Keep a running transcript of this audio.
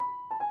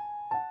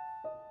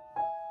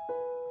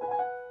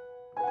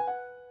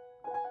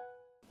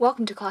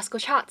Welcome to Classical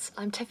Chats.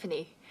 I'm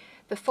Tiffany.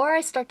 Before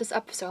I start this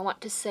episode, I want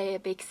to say a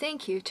big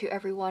thank you to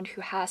everyone who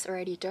has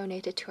already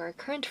donated to our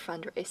current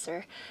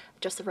fundraiser.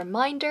 Just a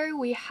reminder,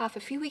 we have a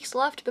few weeks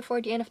left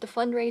before the end of the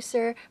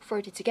fundraiser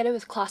for the Together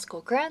with Classical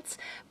Grants,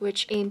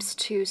 which aims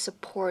to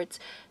support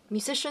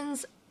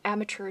musicians,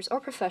 amateurs, or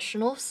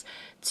professionals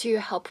to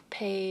help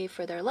pay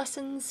for their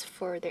lessons,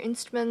 for their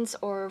instruments,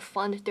 or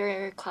fund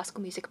their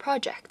classical music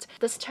project.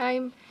 This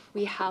time,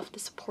 we have the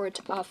support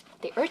of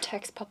the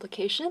Urtext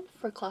publication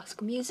for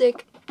classical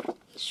music,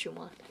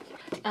 Schumann.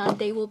 And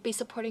they will be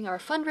supporting our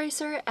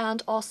fundraiser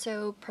and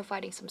also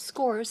providing some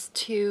scores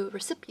to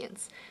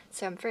recipients.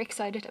 So I'm very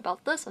excited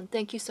about this, and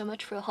thank you so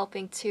much for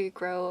helping to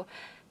grow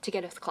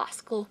Together with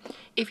Classical.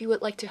 If you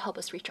would like to help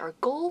us reach our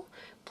goal,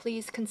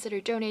 please consider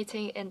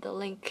donating in the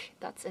link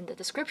that's in the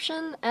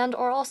description, and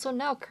or also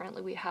now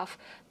currently we have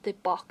the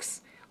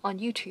box on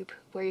YouTube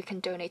where you can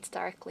donate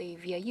directly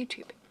via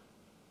YouTube.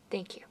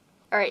 Thank you.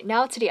 Alright,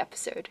 now to the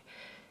episode.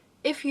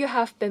 If you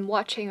have been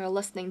watching or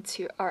listening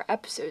to our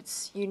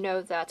episodes, you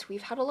know that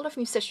we've had a lot of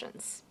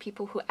musicians,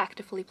 people who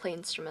actively play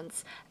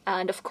instruments,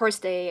 and of course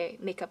they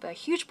make up a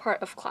huge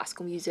part of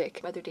classical music,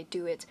 whether they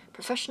do it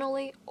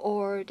professionally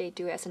or they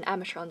do it as an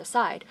amateur on the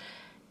side.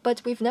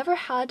 But we've never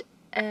had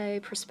a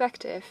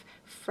perspective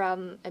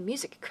from a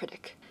music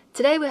critic.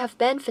 Today we have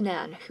Ben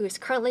Finane, who is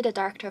currently the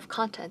director of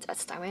content at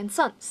Steinway &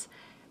 Sons.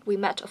 We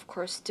met, of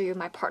course, through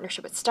my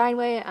partnership with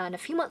Steinway, and a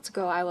few months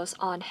ago I was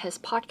on his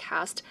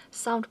podcast,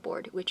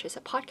 Soundboard, which is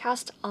a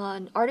podcast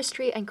on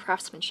artistry and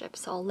craftsmanship,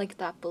 so I'll link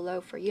that below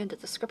for you in the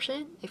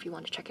description if you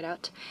want to check it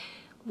out.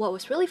 What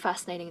was really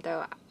fascinating,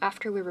 though,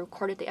 after we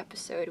recorded the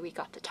episode, we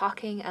got to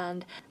talking,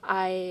 and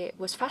I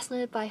was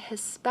fascinated by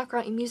his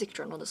background in music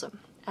journalism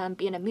and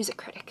being a music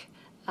critic.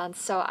 And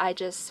so I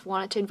just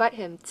wanted to invite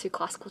him to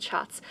Classical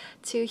Chats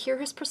to hear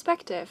his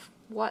perspective.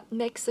 What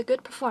makes a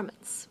good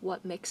performance?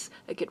 What makes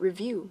a good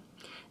review?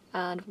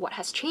 And what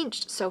has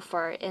changed so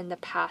far in the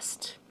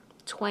past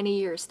 20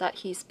 years that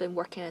he's been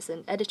working as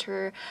an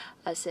editor,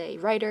 as a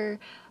writer,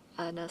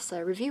 and as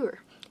a reviewer.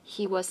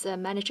 He was a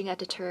managing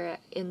editor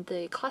in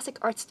the classic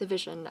arts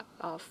division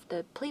of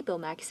the Playbill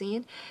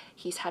magazine.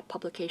 He's had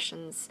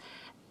publications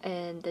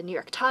in the New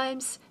York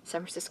Times,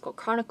 San Francisco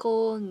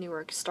Chronicle, New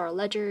York Star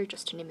Ledger,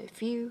 just to name a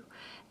few.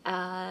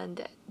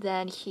 And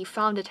then he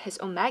founded his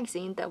own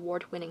magazine, the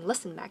award-winning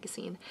Listen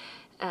magazine,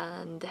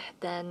 and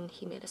then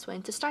he made his way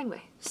into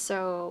Steinway.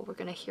 So we're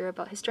gonna hear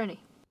about his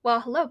journey. Well,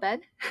 hello,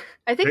 Ben.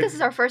 I think this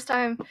is our first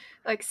time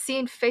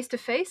seeing face to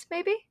face,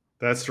 maybe.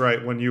 That's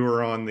right. When you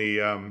were on the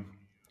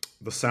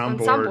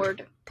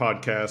Soundboard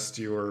podcast,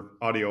 you were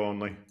audio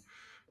only,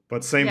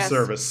 but same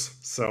service.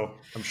 So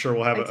I'm sure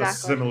we'll have a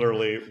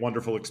similarly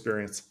wonderful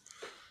experience.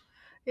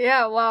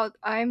 Yeah, well,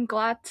 I'm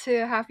glad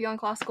to have you on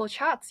Classical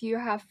Chats. You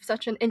have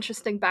such an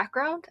interesting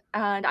background,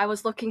 and I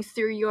was looking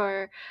through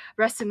your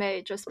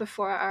resume just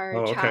before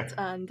our chat,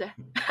 and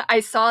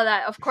I saw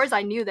that, of course,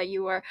 I knew that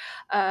you were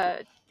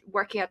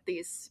working at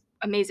these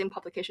amazing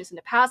publications in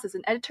the past as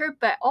an editor,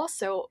 but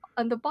also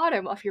on the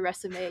bottom of your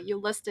resume, you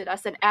listed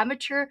as an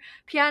amateur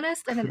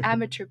pianist and an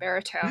amateur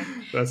baritone.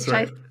 That's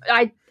right.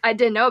 I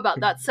didn't know about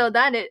that. So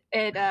then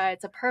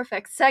it's a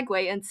perfect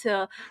segue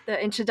into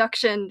the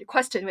introduction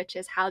question, which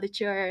is, how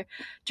did your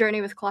journey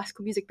with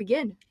classical music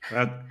begin?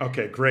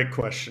 Okay, great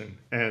question.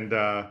 And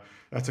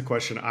that's a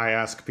question I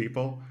ask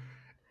people,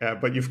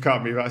 but you've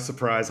caught me by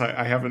surprise.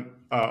 I haven't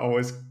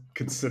always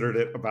considered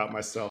it about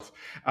myself.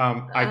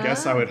 I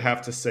guess I would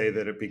have to say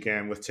that it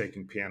began with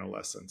taking piano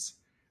lessons.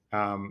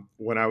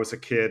 When I was a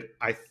kid,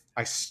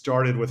 I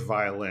started with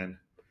violin.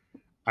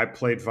 I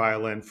played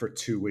violin for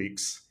 2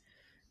 weeks.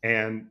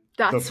 And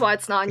that's why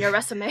it's not on your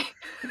resume.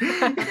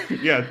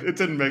 Yeah, it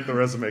didn't make the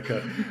resume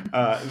cut.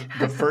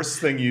 The first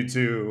thing you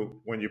do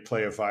when you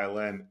play a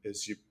violin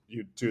is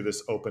you do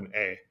this open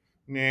A.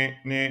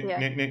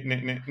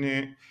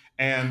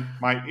 And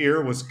my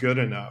ear was good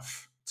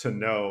enough to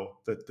know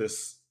that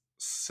this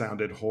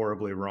sounded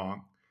horribly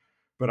wrong,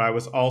 but I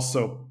was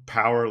also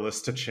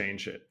powerless to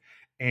change it.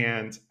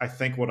 And I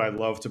think what I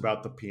loved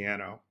about the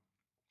piano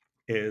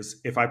is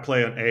if I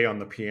play an A on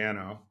the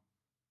piano,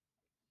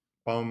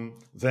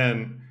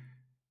 then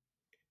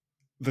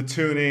the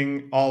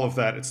tuning, all of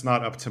that, it's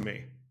not up to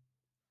me.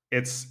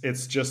 It's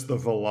just the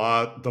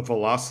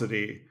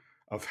velocity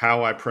of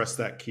how I press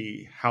that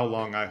key, how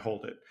long I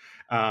hold it.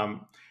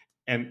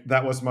 And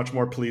that was much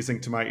more pleasing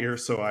to my ear,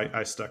 so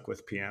I stuck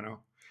with piano.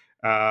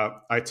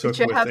 Did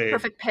you have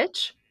perfect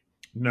pitch?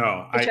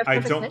 No, I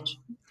don't. Pitch?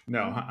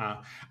 No,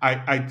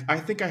 I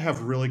think I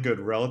have really good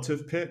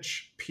relative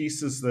pitch.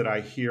 Pieces that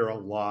I hear a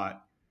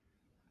lot,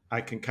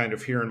 I can kind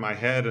of hear in my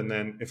head, and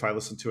then if I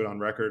listen to it on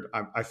record,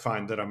 I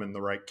find that I'm in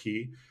the right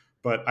key.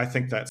 But I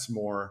think that's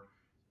more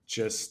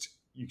just,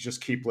 you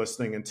just keep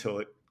listening until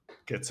it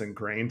gets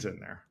ingrained in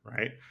there,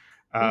 right?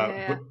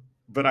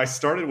 But I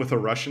started with a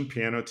Russian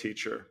piano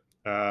teacher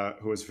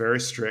who was very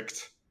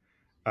strict.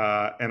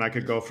 And I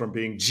could go from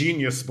being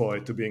genius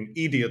boy to being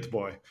idiot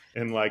boy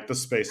in like the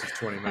space of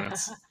 20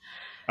 minutes.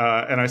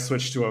 And I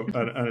switched to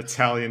an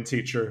Italian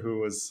teacher who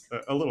was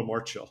a little more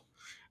chill.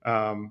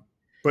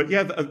 But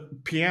yeah, the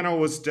piano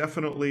was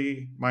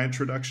definitely my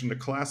introduction to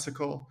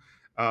classical,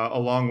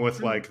 along with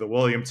Mm, like the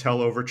William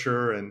Tell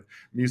Overture and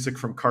music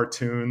from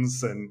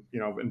cartoons and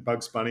and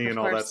Bugs Bunny of and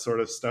all that course. sort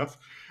of stuff.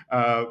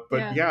 But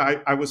Yeah.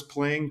 yeah, I was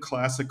playing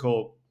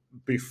classical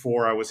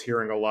before I was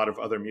hearing a lot of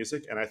other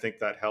music, and I think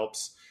that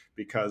helps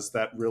because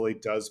that really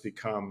does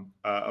become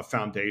a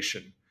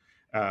foundation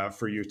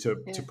for you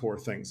to Yeah. pour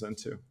things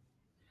into.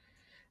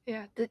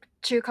 Yeah. Did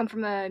you come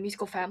from a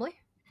musical family?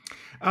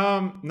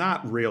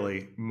 Not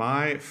really.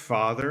 My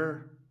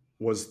father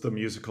was the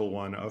musical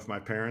one of my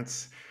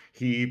parents.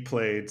 He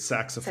played Same.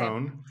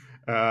 saxophone,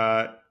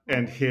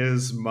 and Oh.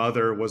 his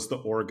mother was the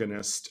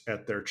organist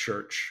at their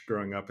church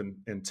growing up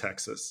in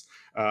Texas.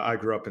 I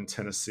grew up in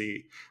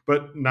Tennessee,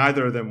 but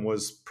neither of them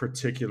was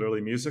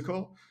particularly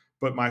musical.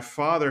 But my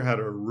father had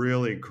a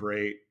really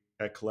great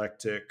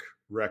eclectic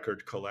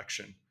record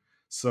collection.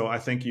 So I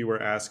think you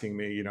were asking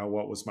me,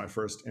 what was my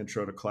first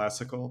intro to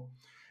classical?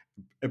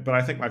 But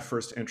I think my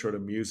first intro to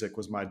music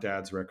was my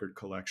dad's record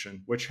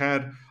collection, which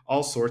had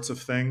all sorts of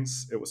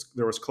things.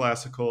 There was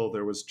classical,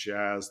 there was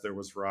jazz, there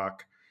was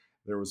rock,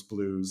 there was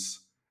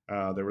blues,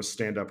 there was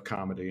stand up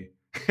comedy,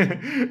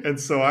 and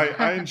so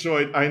I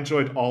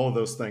enjoyed all of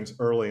those things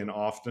early and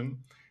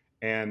often,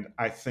 and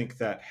I think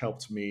that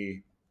helped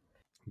me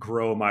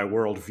grow my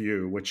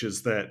worldview, which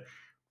is that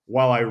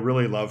while I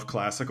really love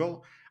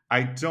classical,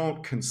 I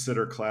don't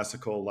consider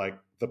classical like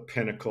the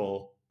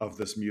pinnacle of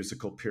this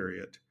musical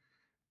period.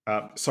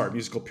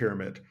 Musical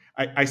pyramid.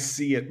 I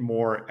see it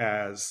more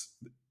as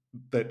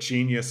that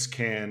genius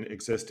can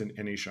exist in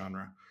any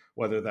genre,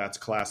 whether that's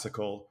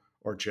classical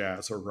or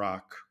jazz or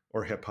rock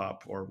or hip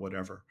hop or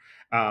whatever.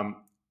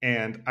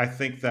 And I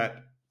think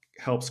that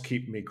helps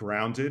keep me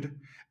grounded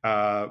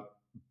uh,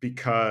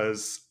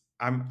 because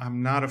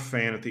I'm not a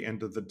fan at the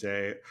end of the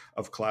day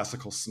of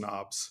classical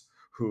snobs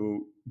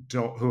who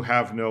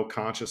have no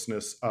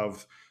consciousness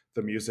of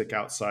the music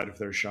outside of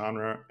their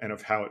genre and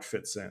of how it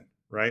fits in,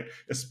 right?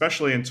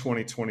 Especially in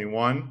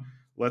 2021,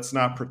 let's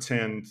not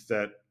pretend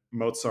that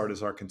Mozart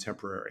is our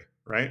contemporary,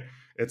 right?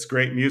 It's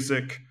great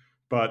music,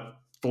 but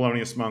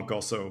Thelonious Monk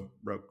also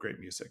wrote great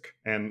music,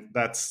 and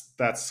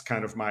that's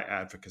kind of my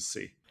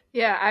advocacy.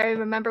 Yeah, I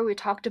remember we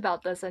talked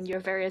about this and your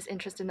various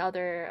interests in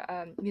other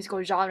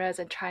musical genres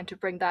and trying to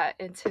bring that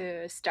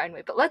into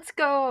Steinway. But let's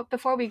go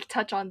before we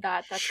touch on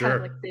that. That's kind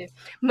of like Sure. the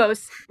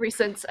most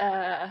recent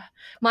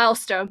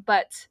milestone.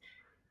 But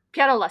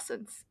piano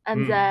lessons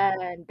and Mm.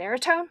 then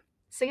baritone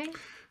singing.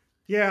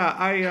 Yeah,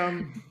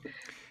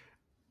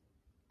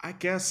 I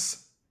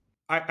guess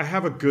I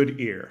have a good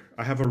ear.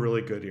 I have a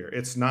really good ear.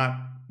 It's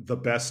not the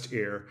best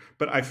ear,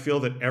 but I feel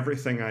that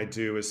everything I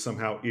do is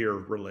somehow ear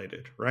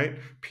related, right?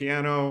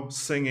 Piano,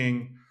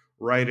 singing,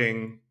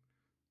 writing,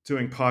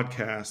 doing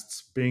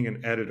podcasts, being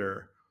an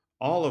editor,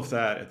 all of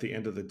that at the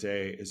end of the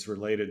day is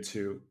related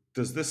to,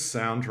 does this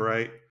sound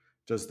right?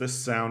 Does this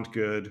sound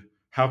good?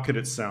 How could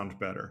it sound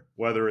better?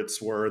 Whether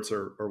it's words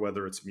or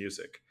whether it's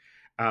music.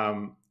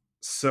 Um,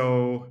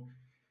 so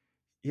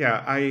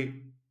yeah, I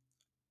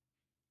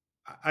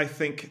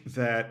think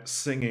that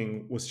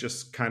singing was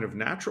just kind of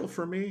natural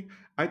for me.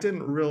 I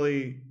didn't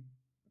really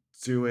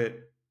do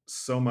it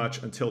so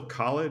much until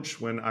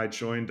college when I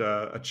joined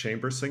a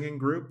chamber singing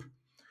group,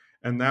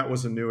 and that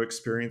was a new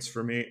experience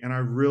for me, and I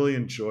really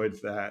enjoyed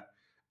that.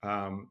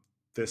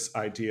 This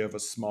idea of a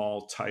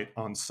small tight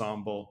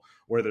ensemble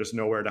where there's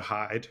nowhere to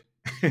hide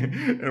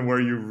and where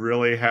you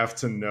really have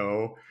to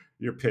know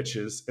your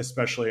pitches,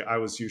 especially I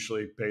was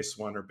usually bass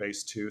one or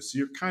bass two, so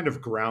you're kind of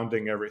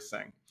grounding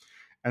everything.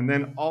 And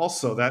then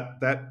also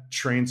that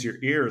trains your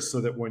ears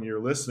so that when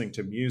you're listening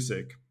to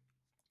music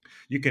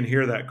you can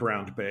hear that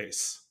ground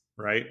bass,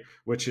 right?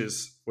 Which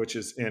is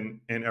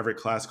in every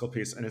classical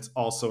piece, and it's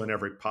also in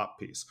every pop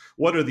piece.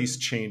 What are these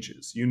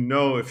changes?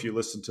 If you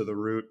listen to the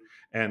root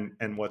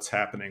and what's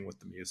happening with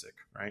the music,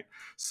 right?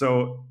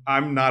 So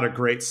I'm not a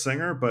great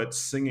singer, but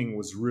singing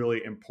was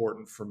really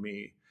important for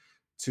me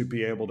to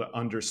be able to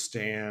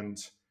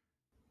understand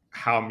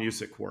how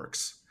music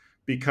works,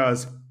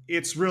 because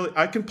it's really,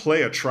 I can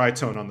play a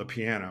tritone on the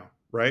piano,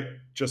 right?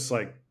 Just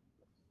like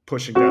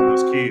pushing down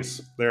those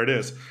keys. There it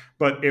is.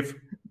 But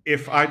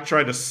if I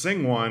try to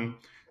sing one,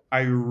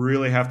 I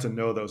really have to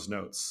know those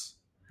notes.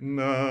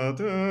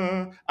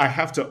 I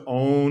have to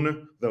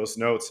own those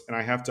notes, and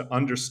I have to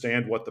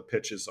understand what the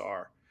pitches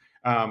are.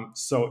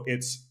 So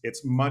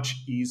it's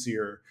much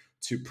easier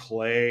to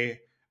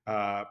play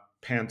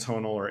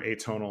pantonal or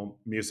atonal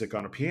music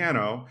on a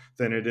piano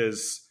than it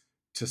is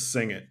to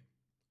sing it,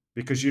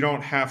 because you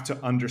don't have to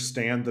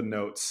understand the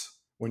notes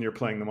when you're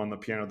playing them on the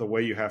piano the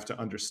way you have to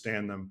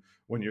understand them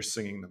when you're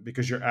singing them,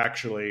 because you're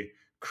actually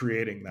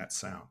creating that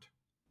sound.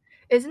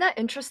 Isn't that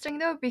interesting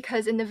though?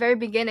 Because in the very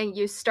beginning,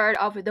 you start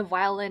off with the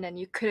violin and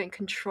you couldn't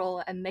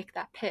control and make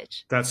that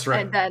pitch. That's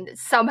right. And then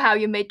somehow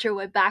you made your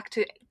way back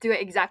to do it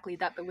exactly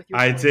that, but with your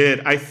I voice. did.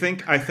 I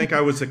think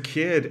I was a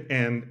kid,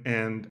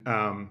 and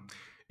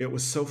it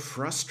was so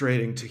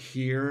frustrating to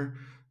hear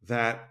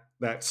that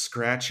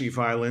scratchy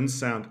violin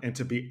sound and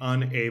to be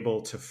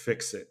unable to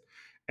fix it.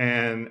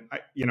 And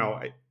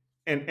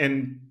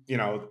and you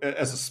know,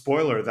 as a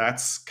spoiler,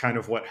 that's kind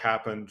of what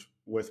happened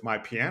with my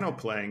piano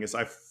playing. Is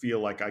I feel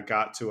like I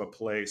got to a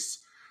place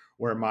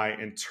where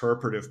my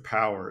interpretive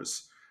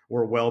powers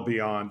were well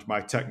beyond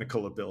my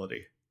technical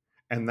ability,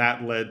 and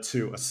that led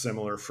to a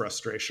similar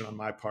frustration on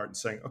my part in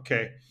saying,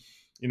 okay,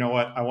 you know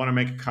what, I want to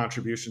make a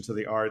contribution to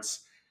the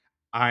arts.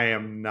 I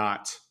am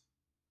not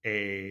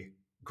a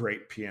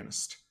great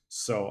pianist,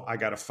 so I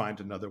got to find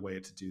another way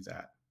to do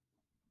that.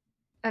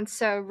 And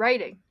so,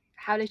 writing.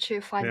 How did you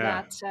find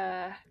Yeah.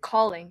 that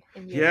calling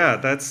in you? Yeah,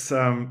 that's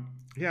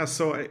yeah.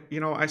 So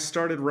I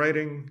started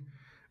writing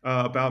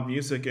about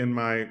music in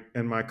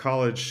my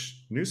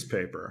college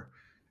newspaper,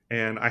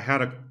 and I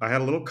had a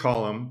little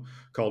column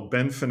called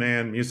Ben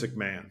Finane, Music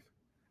Man,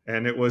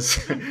 and it was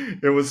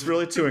it was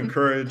really to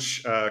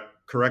encourage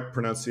correct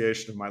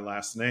pronunciation of my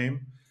last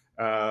name,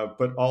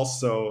 but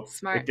also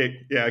Smart.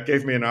 it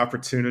gave me an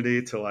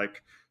opportunity to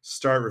like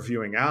start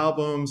reviewing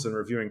albums and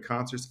reviewing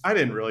concerts. I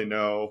didn't really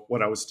know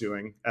what I was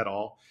doing at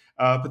all,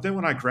 but then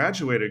when I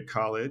graduated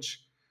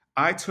college,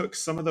 I took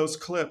some of those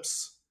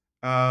clips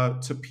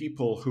to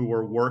people who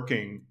were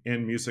working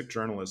in music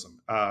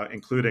journalism,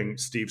 including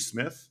Steve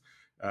Smith,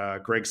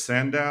 Greg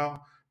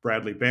Sandow,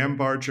 Bradley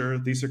Bambarger.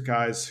 These are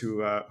guys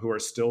who are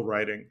still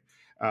writing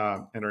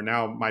and are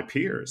now my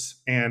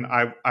peers. And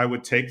I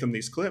would take them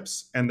these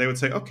clips, and they would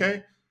say,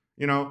 "Okay,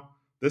 you know,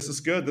 this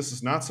is good. This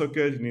is not so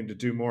good. You need to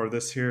do more of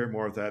this here,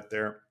 more of that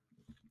there."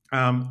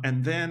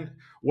 And then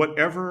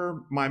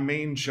whatever my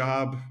main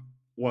job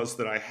was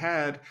that I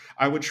had,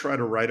 I would try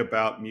to write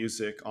about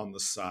music on the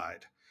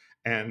side.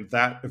 And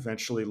that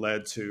eventually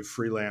led to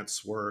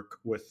freelance work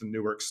with the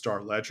Newark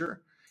Star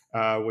Ledger,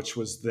 which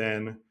was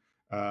then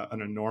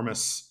an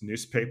enormous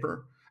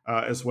newspaper,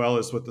 as well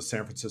as with the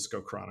San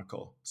Francisco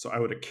Chronicle. So I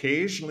would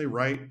occasionally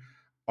write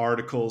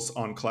articles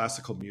on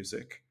classical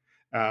music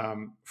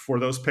for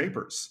those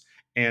papers.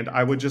 And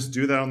I would just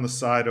do that on the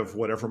side of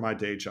whatever my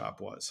day job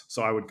was.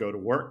 So I would go to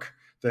work,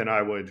 then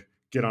I would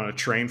get on a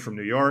train from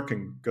New York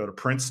and go to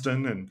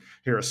Princeton and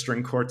hear a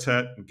string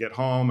quartet and get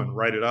home and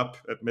write it up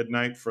at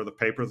midnight for the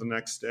paper the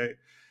next day.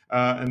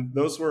 And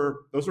those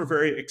were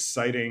very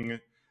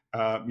exciting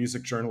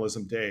music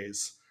journalism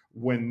days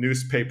when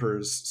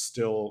newspapers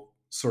still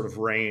sort of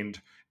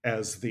reigned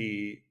as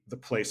the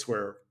place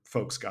where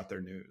folks got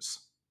their news.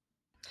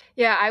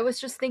 Yeah, I was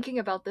just thinking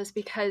about this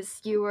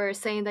because you were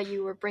saying that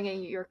you were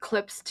bringing your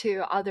clips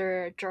to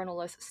other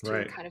journalists to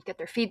Right. kind of get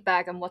their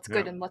feedback on what's Yeah.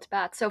 good and what's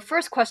bad. So,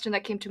 first question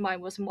that came to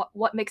mind was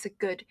what makes a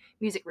good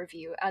music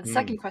review? And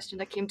second Mm. question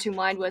that came to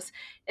mind was,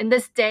 in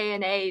this day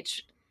and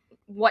age,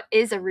 what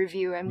is a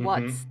review and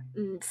what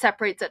Mm-hmm.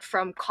 separates it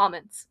from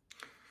comments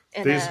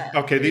in These a,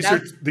 okay. you know?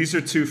 These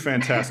are two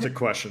fantastic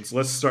questions.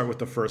 Let's start with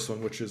the first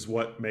one, which is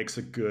what makes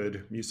a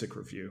good music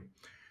review.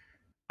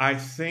 I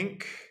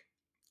think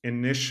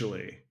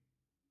initially,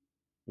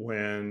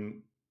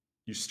 when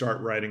you start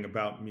writing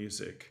about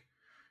music,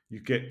 you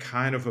get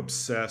kind of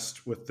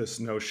obsessed with this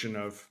notion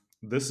of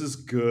this is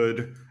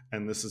good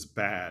and this is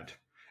bad.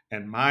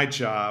 And my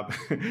job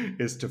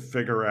is to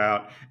figure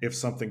out if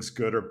something's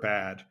good or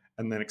bad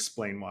and then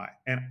explain why.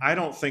 And I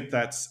don't think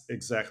that's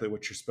exactly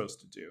what you're supposed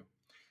to do.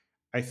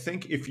 I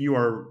think if you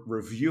are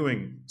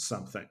reviewing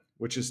something,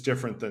 which is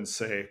different than,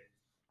 say,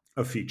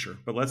 a feature,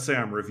 but let's say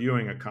I'm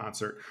reviewing a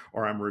concert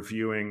or I'm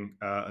reviewing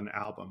an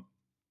album,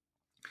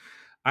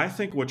 I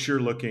think what you're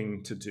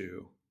looking to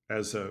do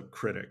as a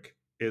critic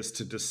is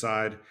to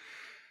decide,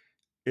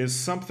 is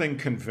something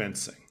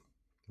convincing?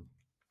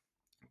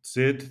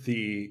 Did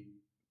the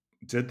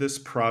did this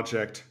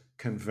project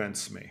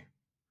convince me?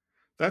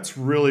 That's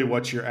really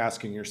what you're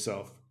asking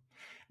yourself.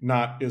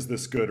 Not is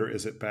this good or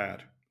is it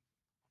bad,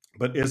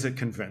 but is it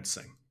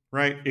convincing?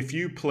 Right? If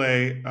you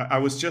play, I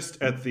was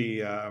just at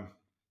the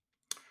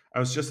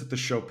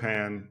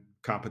Chopin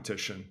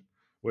competition,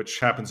 which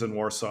happens in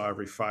Warsaw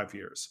every 5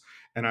 years,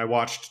 and I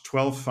watched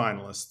 12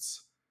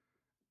 finalists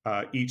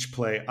each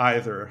play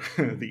either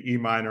the E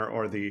minor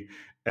or the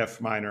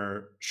F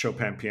minor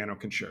Chopin piano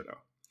concerto.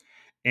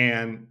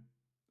 And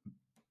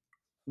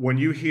when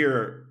you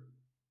hear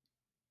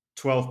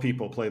 12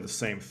 people play the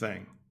same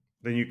thing,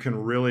 then you can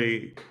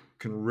really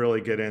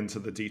get into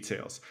the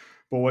details.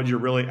 But what you're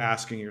really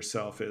asking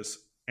yourself is,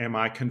 am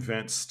I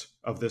convinced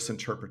of this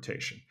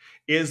interpretation?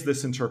 Is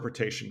this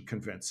interpretation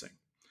convincing?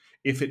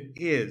 If it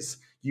is,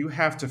 you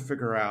have to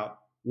figure out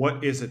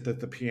what is it that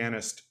the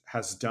pianist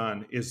has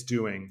done, is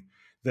doing,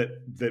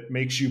 that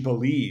makes you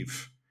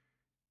believe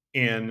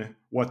in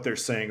what they're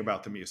saying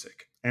about the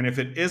music. And if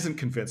it isn't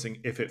convincing,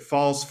 if it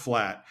falls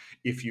flat,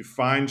 if you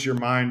find your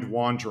mind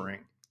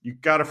wandering, you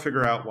got to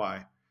figure out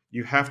why.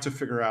 You have to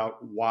figure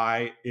out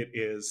why it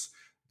is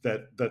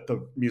that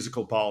the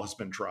musical ball has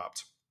been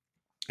dropped.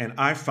 And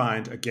I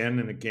find again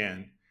and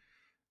again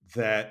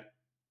that,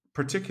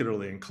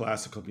 particularly in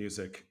classical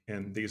music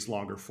in these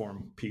longer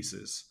form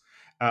pieces,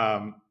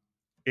 um,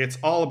 it's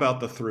all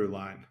about the through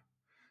line.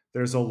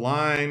 There's a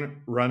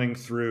line running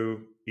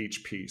through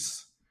each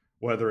piece,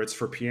 whether it's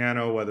for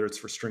piano, whether it's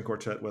for string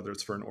quartet, whether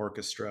it's for an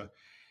orchestra.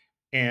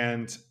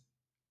 And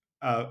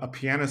a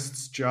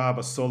pianist's job,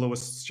 a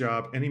soloist's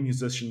job, any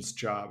musician's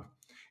job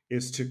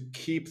is to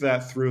keep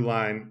that through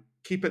line,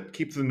 keep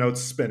the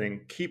notes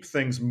spinning, keep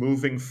things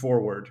moving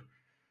forward,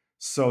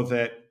 so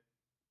that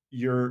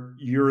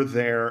you're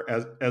there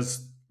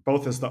as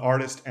both as the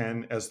artist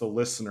and as the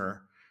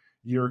listener.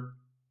 You're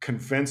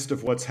convinced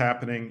of what's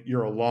happening.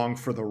 You're along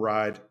for the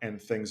ride,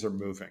 and things are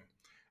moving.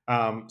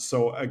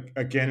 So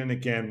again and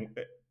again,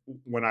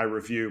 when I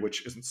review,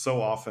 which isn't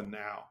so often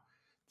now,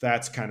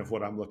 that's kind of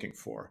what I'm looking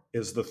for,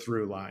 is the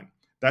through line.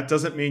 That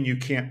doesn't mean you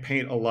can't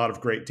paint a lot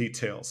of great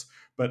details,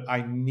 but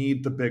I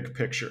need the big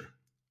picture.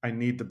 I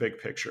need the big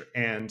picture.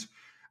 And,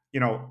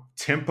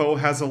 tempo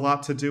has a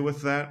lot to do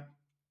with that.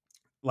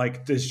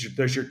 Like,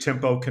 does your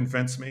tempo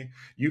convince me?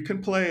 You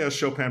can play a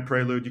Chopin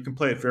prelude, you can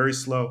play it very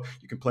slow,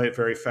 you can play it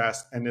very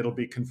fast, and it'll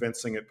be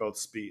convincing at both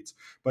speeds.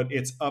 But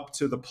it's up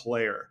to the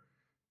player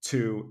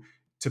to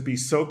be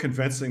so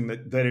convincing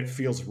that it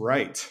feels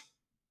right.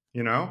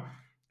 You know,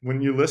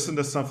 when you listen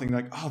to something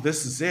like, oh,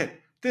 this is it,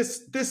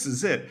 this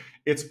is it,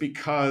 it's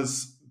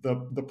because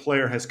the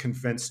player has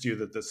convinced you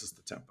that this is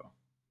the tempo.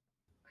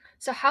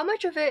 So how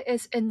much of it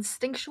is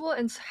instinctual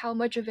and how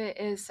much of it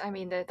is, I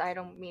mean, that I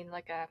don't mean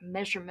like a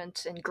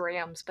measurement in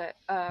grams, but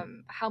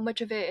how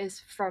much of it is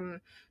from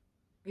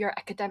your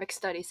academic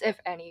studies, if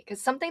any?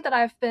 Because something that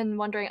I've been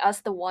wondering, as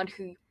the one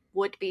who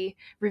would be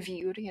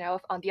reviewed,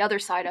 on the other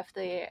side of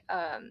this,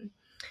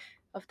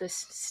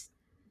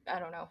 I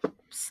don't know,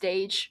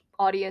 stage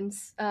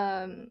audience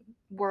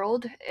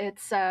world,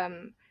 it's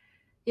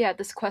yeah,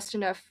 this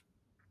question of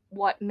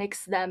what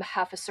makes them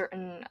have a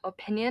certain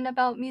opinion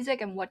about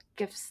music and what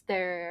gives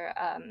their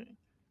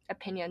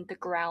opinion the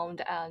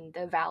ground and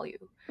the value.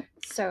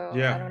 So I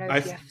Yeah, don't know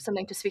if you have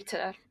something to speak to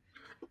that.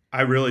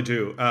 I really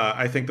do.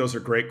 I think those are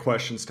great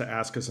questions to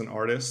ask as an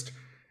artist.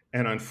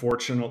 And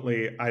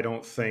unfortunately, I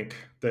don't think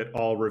that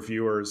all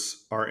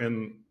reviewers are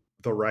in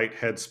the right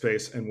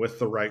headspace and with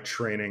the right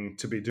training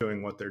to be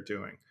doing what they're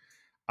doing.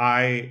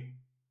 I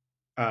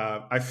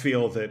I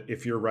feel that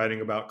if you're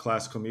writing about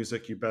classical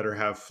music, you better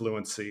have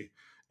fluency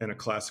in a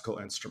classical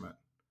instrument.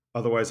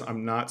 Otherwise,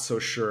 I'm not so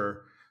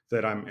sure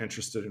that I'm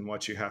interested in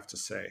what you have to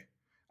say.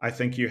 I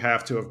think you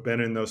have to have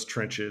been in those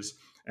trenches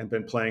and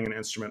been playing an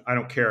instrument. I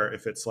don't care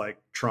if it's like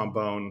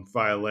trombone,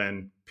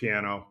 violin,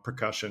 piano,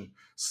 percussion,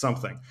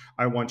 something.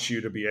 I want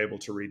you to be able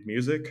to read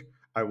music.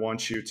 I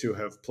want you to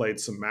have played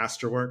some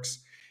masterworks.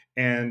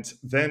 And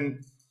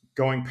then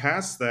going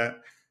past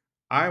that,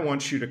 I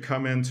want you to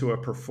come into a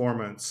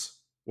performance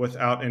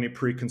without any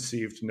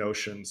preconceived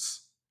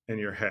notions in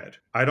your head.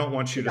 I don't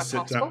want you Is to that sit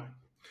possible? down.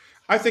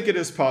 I think it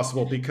is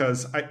possible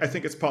because I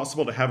think it's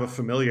possible to have a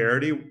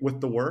familiarity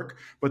with the work,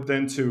 but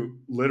then to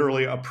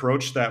literally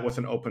approach that with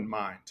an open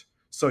mind.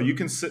 So you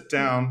can sit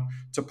down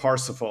to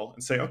Parsifal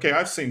and say, okay,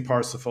 I've seen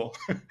Parsifal.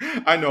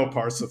 I know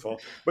Parsifal.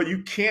 But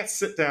you can't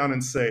sit down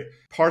and say,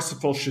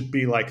 Parsifal should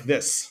be like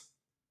this.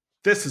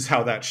 This is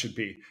how that should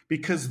be.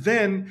 Because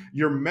then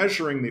you're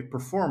measuring the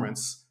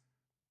performance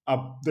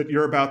that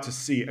you're about to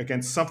see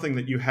against something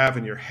that you have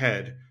in your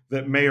head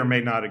that may or may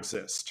not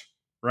exist,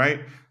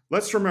 right?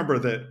 Let's remember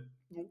that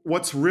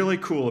what's really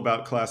cool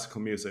about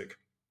classical music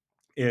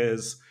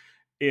is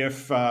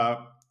if uh,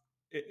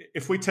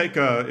 if we take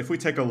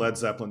a Led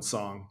Zeppelin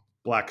song,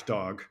 Black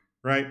Dog,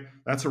 right?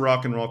 That's a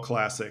rock and roll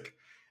classic,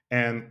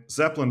 and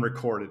Zeppelin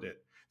recorded it.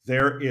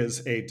 There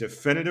is a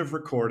definitive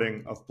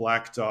recording of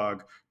Black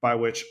Dog by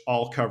which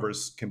all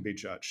covers can be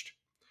judged.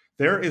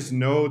 There is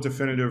no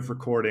definitive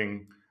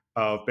recording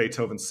of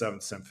Beethoven's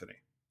Seventh Symphony.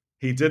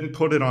 He didn't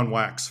put it on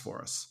wax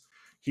for us.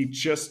 He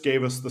just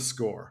gave us the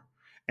score.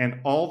 And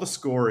all the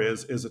score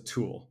is a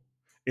tool.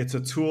 It's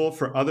a tool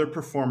for other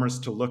performers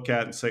to look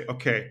at and say,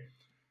 okay,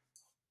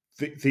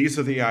 these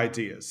are the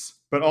ideas.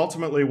 But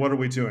ultimately, what are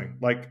we doing?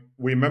 Like,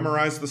 we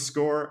memorize the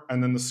score,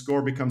 and then the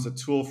score becomes a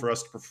tool for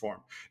us to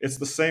perform. It's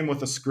the same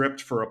with a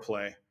script for a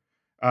play.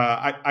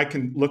 I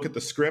can look at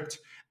the script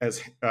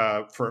as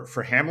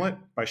for Hamlet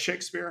by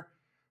Shakespeare,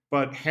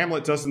 but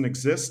Hamlet doesn't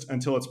exist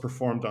until it's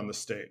performed on the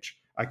stage.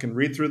 I can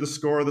read through the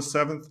score of the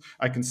seventh.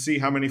 I can see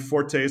how many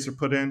fortes are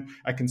put in.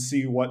 I can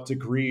see what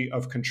degree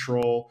of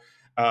control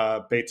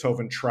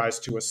Beethoven tries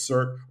to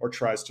assert or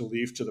tries to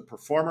leave to the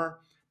performer.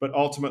 But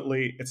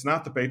ultimately, it's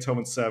not the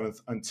Beethoven seventh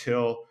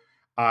until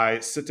I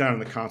sit down in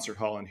the concert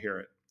hall and hear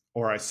it,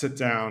 or I sit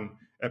down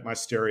at my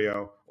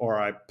stereo, or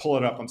I pull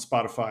it up on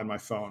Spotify on my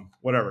phone,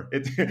 whatever.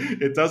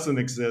 It doesn't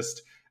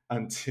exist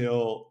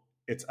until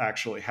it's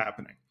actually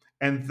happening.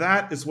 And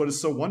that is what is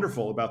so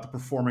wonderful about the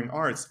performing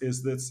arts,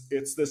 is this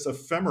it's this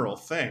ephemeral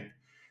thing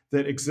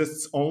that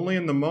exists only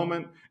in the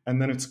moment,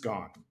 and then it's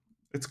gone.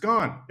 It's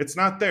gone. It's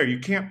not there. You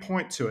can't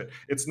point to it.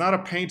 It's not a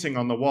painting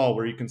on the wall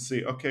where you can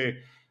see, okay,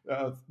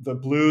 the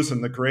blues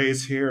and the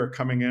grays here are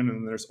coming in,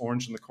 and there's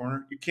orange in the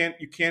corner. You can't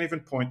even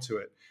point to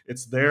it.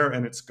 It's there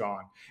and it's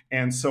gone.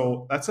 And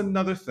so that's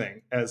another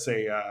thing as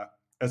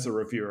a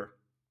reviewer.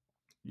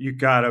 You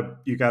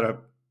gotta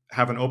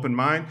have an open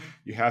mind.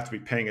 You have to be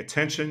paying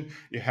attention.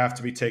 You have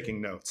to be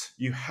taking notes.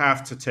 You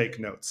have to take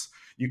notes.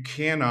 You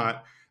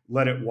cannot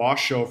let it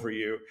wash over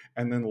you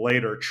and then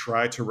later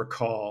try to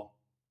recall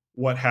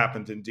what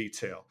happened in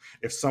detail.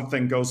 If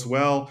something goes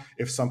well,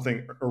 if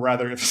something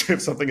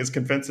is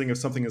convincing, if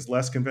something is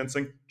less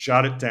convincing,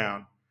 jot it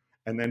down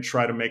and then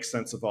try to make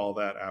sense of all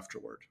that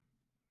afterward.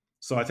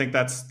 So I think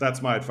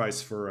that's my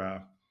advice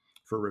for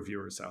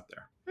reviewers out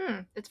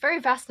there. It's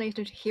very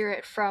fascinating to hear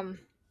it from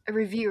a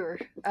reviewer,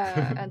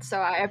 and so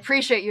I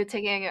appreciate you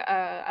taking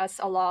us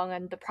along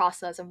and the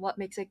process and what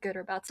makes it good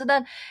or bad. So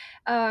then,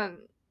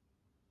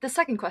 the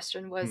second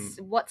question was,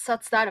 what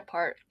sets that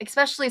apart?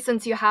 Especially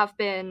since you have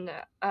been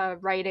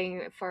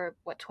writing for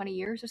 20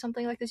 years or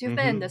something like this. You've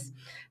been in this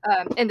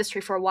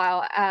industry for a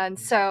while, and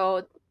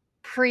so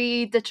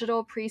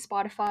pre-digital,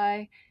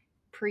 pre-Spotify,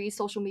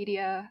 pre-social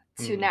media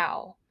to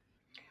now,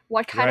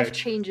 what kind of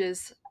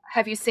changes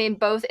have you seen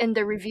both in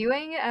the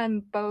reviewing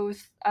and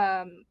both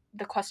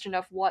the question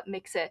of what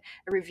makes it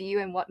a review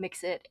and what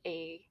makes it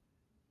a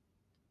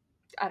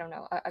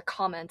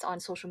comment on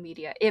social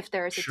media? If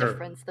there is a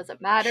difference, does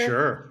it matter?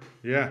 Sure.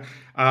 Yeah.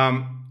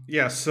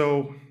 Yeah.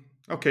 So,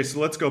 okay. So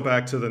let's go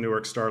back to the New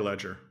York Star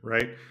Ledger,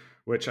 right?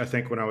 Which I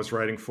think when I was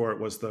writing for it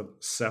was the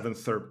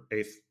 7th or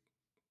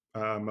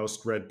 8th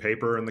most read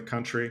paper in the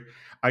country.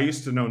 I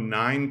used to know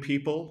 9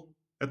 people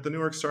at the New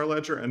York Star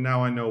Ledger, and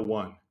now I know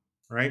 1,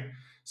 right?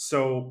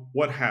 So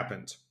what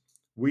happened?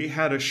 We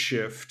had a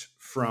shift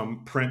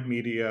from print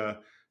media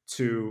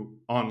to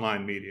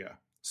online media.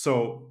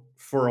 So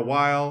for a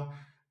while,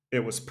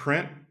 it was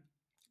print.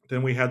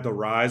 Then we had the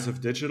rise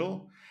of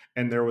digital,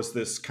 and there was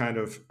this kind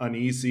of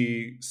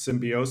uneasy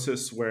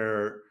symbiosis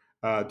where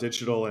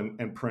digital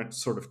and print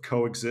sort of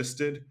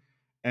coexisted.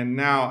 And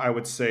now I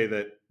would say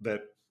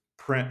that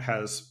print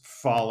has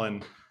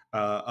fallen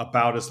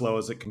about as low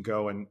as it can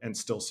go and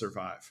still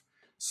survive.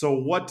 So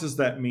what does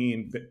that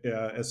mean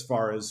as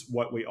far as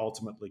what we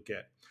ultimately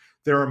get?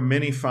 There are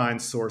many fine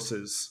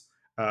sources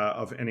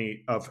of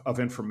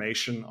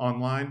information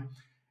online,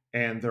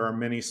 and there are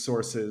many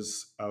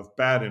sources of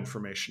bad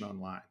information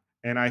online.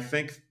 And I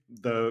think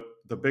the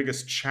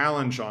biggest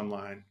challenge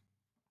online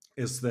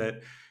is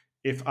that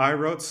if I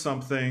wrote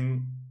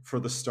something for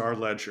the Star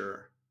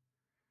Ledger,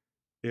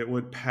 it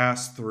would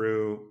pass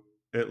through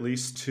at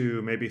least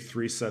 2, maybe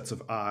 3 sets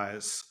of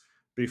eyes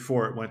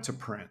before it went to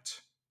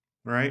print,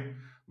 right?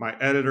 My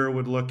editor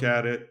would look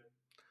at it,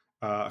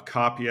 a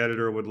copy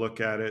editor would look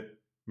at it,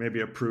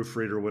 maybe a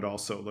proofreader would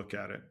also look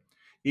at it.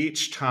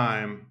 Each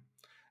time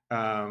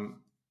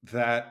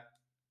that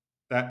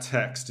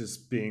text is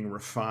being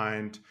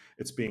refined,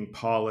 it's being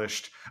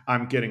polished.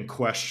 I'm getting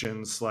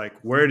questions like,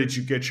 where did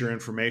you get your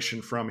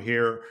information from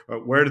here?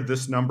 Where did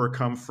this number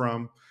come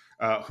from?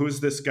 Who's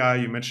this guy?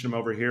 You mentioned him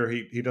over here.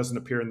 He doesn't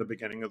appear in the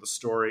beginning of the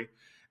story.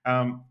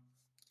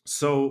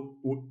 So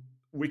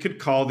we could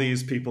call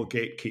these people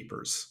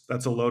gatekeepers.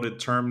 That's a loaded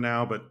term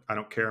now, but I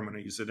don't care. I'm going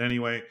to use it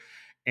anyway.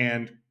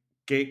 And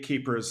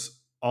gatekeepers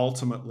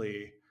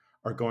ultimately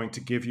are going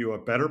to give you a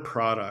better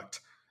product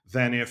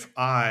than if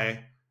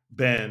I,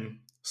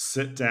 Ben,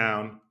 sit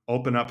down,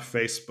 open up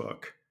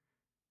Facebook,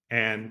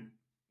 and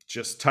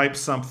just type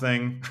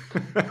something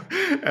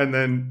and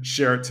then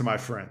share it to my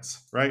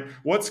friends, right?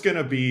 What's going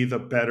to be the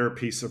better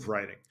piece of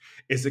writing?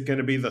 Is it going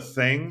to be the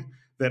thing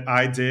that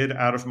I did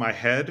out of my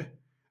head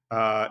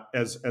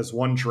as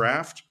one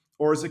draft?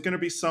 Or is it going to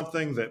be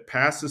something that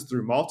passes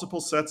through multiple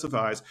sets of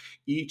eyes,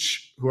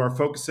 each who are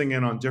focusing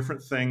in on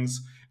different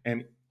things,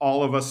 and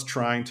all of us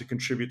trying to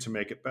contribute to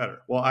make it better?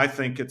 Well, I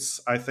think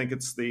it's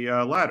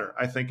the latter.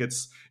 I think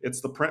it's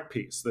the print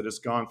piece that has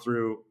gone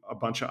through a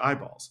bunch of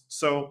eyeballs.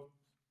 So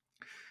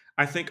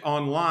I think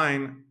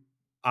online,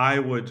 I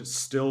would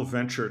still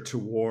venture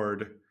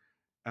toward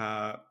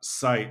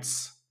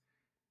sites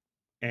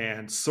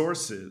and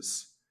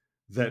sources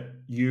that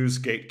use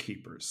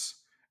gatekeepers.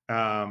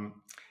 And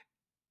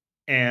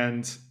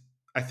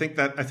I think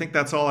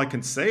that's all I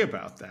can say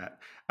about that.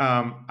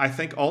 I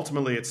think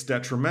ultimately it's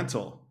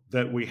detrimental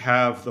that we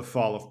have the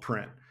fall of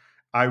print.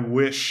 I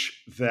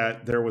wish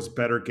that there was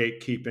better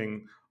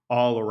gatekeeping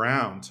all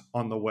around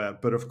on the web,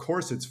 but of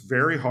course it's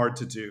very hard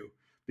to do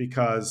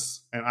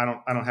because, and I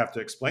don't have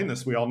to explain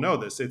this. We all know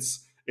this.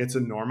 It's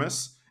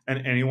enormous,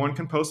 and anyone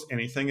can post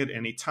anything at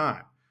any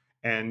time.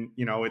 And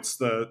it's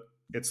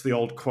the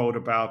old quote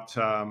about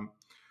a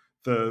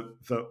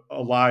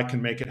lie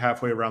can make it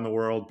halfway around the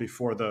world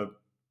before the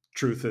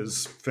truth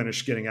is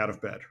finished getting out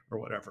of bed or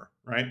whatever,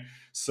 right?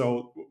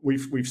 So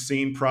we've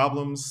seen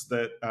problems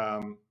that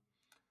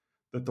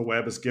the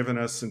web has given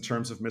us in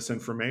terms of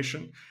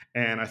misinformation,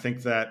 and I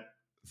think that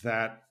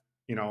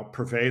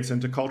pervades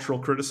into cultural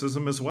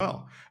criticism as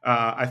well.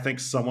 I think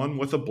someone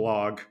with a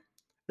blog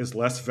is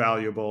less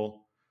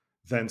valuable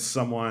than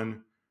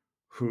someone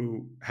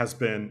who has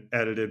been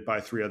edited by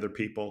 3 other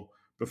people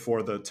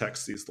before the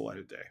text sees the light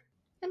of day.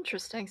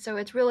 Interesting. So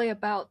it's really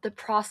about the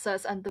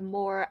process, and the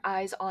more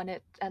eyes on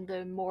it and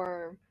the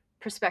more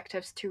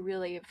perspectives to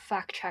really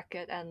fact check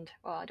it. And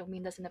I don't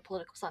mean this in a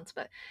political sense,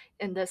 but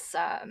in this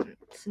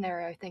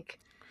scenario, I think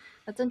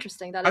that's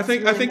interesting. That I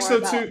think so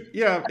too.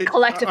 Yeah, a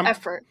collective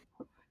effort.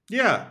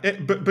 Yeah,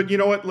 but you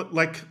know what?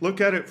 Like,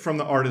 look at it from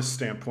the artist's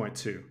standpoint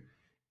too.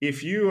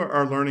 If you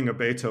are learning a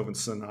Beethoven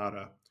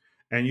sonata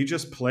and you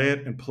just play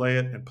it and play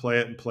it and play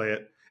it and play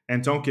it,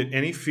 and don't get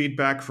any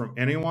feedback from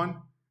anyone,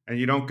 and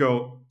you don't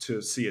go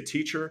to see a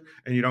teacher,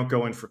 and you don't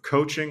go in for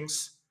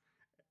coachings,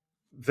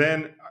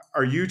 then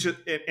are you just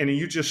and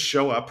you just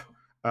show up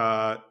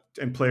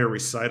and play a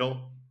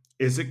recital?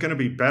 Is it going to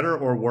be better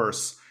or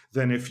worse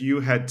than if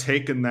you had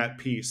taken that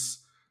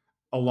piece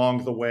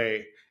along the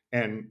way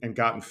and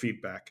gotten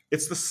feedback?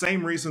 It's the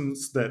same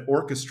reasons that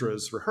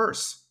orchestras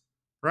rehearse,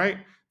 right?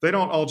 They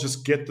don't all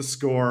just get the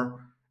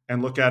score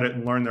and look at it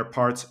and learn their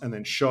parts and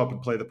then show up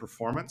and play the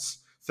performance.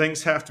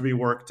 Things have to be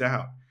worked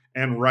out,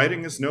 and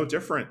writing is no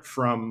different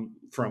from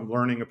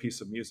learning a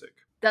piece of music.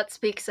 That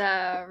speaks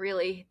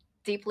really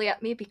deeply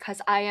at me, because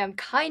I am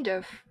kind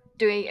of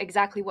doing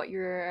exactly what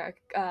you're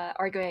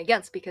arguing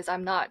against, because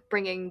I'm not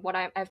bringing what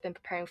I've been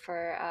preparing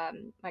for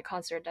my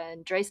concert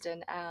in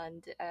Dresden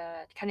and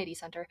Kennedy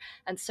Center.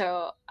 And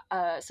so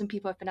some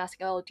people have been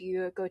asking, oh, do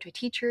you go to a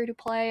teacher to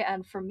play?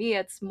 And for me,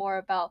 it's more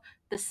about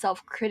the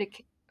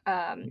self-critic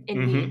in me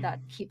Mm-hmm. that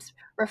keeps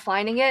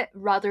refining it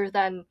rather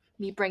than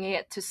me bringing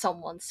it to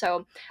someone.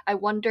 So I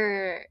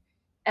wonder,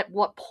 at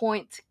what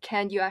point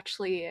can you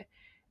actually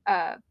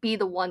be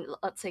the one,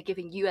 let's say,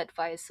 giving you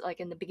advice like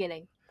in the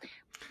beginning,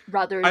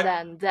 rather I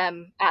than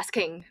them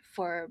asking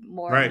for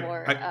more and Right.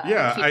 more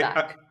I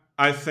feedback.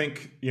 I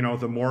think,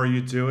 the more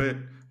you do it,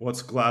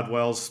 what's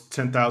Gladwell's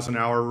 10,000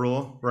 hour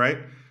rule, right?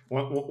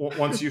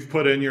 Once you've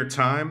put in your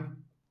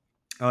time,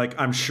 like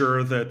I'm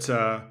sure that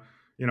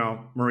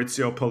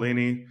Maurizio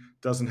Pollini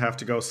doesn't have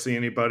to go see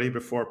anybody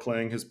before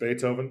playing his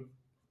Beethoven.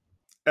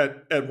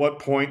 At what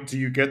point do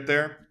you get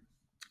there?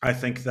 I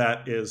think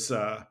that's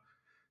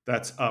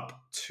up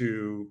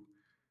to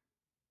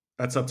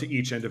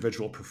each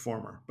individual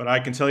performer. But I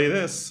can tell you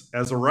this,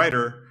 as a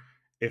writer,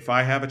 if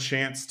I have a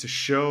chance to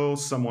show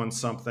someone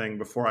something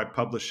before I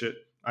publish it,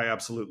 I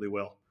absolutely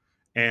will.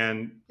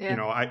 And Yeah.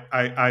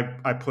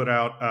 I put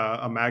out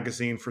a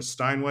magazine for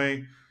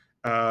Steinway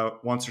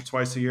once or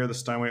twice a year, the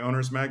Steinway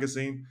Owners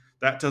Magazine.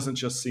 That doesn't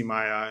just see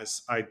my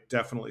eyes. I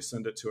definitely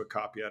send it to a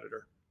copy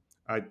editor.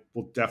 I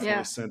will definitely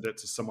Yeah. send it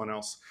to someone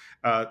else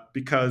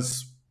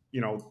because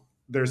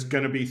there's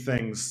going to be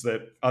things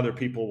that other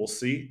people will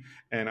see,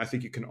 and I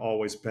think you can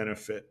always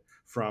benefit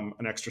from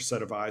an extra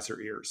set of eyes or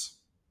ears.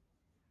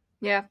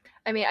 Yeah,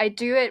 I mean, I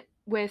do it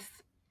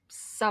with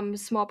some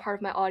small part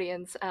of my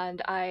audience,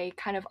 and I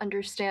kind of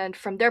understand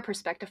from their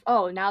perspective.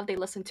 Oh, now they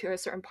listen to a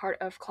certain part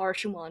of Clara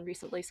Schumann.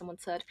 Recently, someone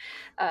said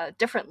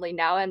differently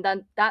now, and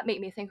then that made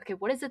me think, okay,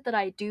 what is it that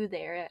I do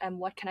there, and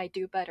what can I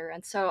do better?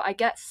 And so I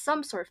get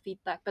some sort of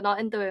feedback, but not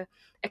in the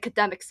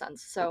academic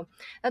sense. So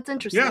that's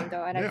interesting, Yeah,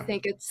 though, and I yeah.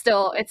 think it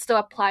still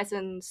applies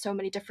in so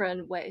many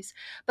different ways.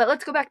 But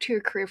let's go back to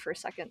your career for a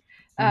second.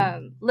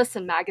 Mm-hmm.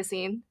 Listen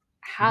magazine,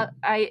 Mm-hmm.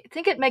 I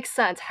think it makes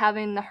sense,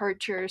 having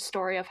heard your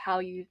story of how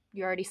you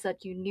already said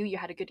you knew you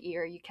had a good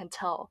ear. You can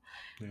tell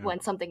Yeah,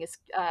 when something is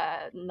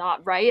not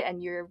right,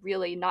 and you're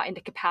really not in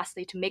the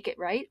capacity to make it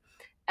right.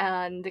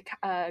 And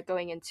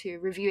going into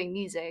reviewing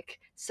music,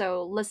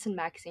 so Listen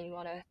magazine, you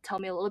want to tell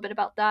me a little bit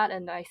about that?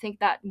 And I think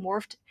that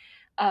morphed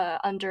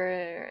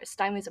under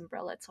Steinway's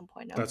umbrella at some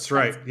point. No, that's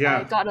right. that's I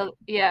Yeah, got a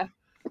yeah.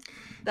 yeah.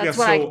 That's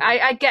what So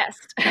I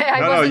guessed. I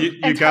no, wasn't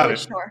you got entirely it.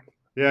 sure.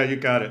 Yeah, you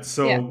got it.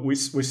 So Yeah. we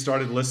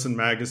started Listen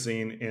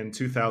magazine in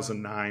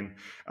 2009,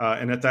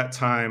 and at that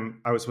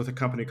time, I was with a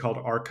company called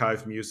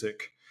Archive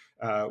Music,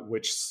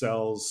 which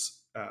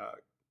sells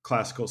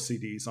classical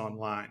CDs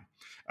online.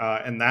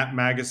 And that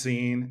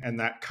magazine and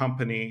that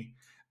company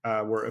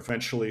were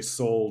eventually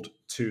sold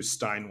to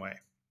Steinway.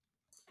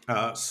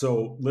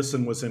 So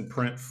Listen was in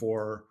print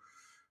for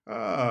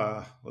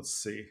let's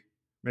see,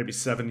 maybe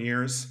 7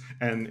 years,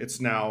 and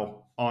it's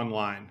now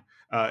online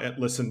at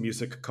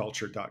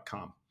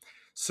listenmusicculture.com.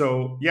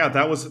 So yeah,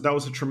 that was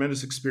a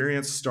tremendous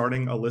experience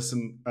starting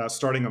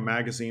a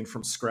magazine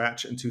from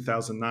scratch in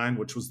 2009,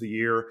 which was the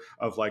year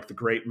of like the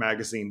great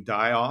magazine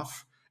die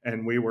off,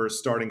 and we were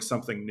starting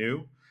something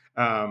new.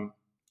 Um,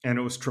 and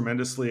it was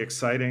tremendously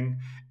exciting,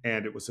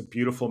 and it was a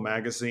beautiful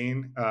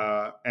magazine,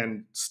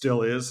 and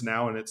still is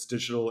now in its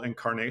digital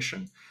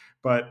incarnation.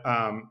 But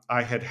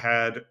I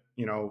had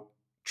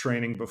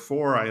training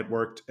before. I had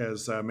worked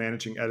as a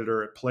managing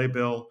editor at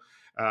Playbill.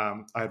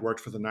 I had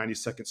worked for the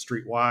 92nd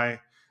Street Y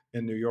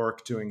in New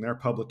York doing their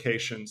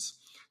publications.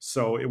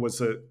 So it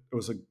was a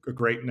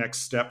great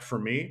next step for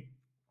me,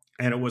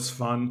 and it was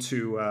fun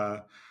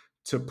to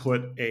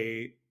put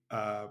a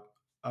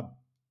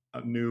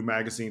a new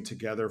magazine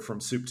together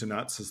from soup to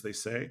nuts, as they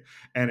say.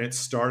 And it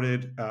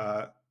started.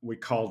 We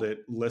called it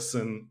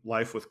Listen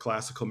Life with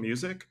Classical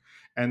Music,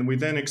 and we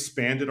then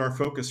expanded our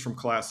focus from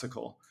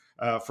classical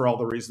for all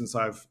the reasons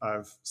I've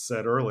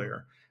said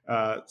earlier.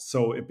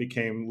 So it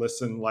became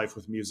Listen Life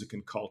with Music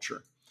and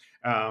Culture.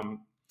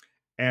 Um,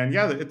 and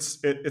yeah, it's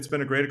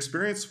been a great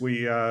experience.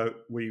 We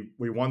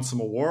won some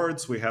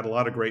awards. We had a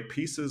lot of great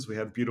pieces. We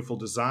had beautiful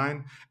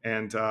design,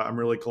 and I'm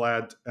really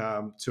glad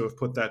to have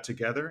put that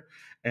together.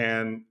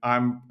 And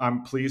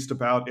I'm pleased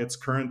about its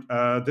current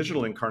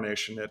digital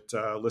incarnation at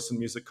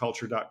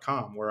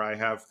listenmusicculture.com, where I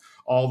have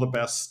all the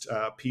best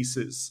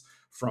pieces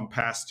from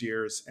past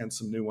years and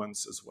some new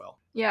ones as well.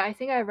 Yeah, I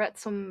think I read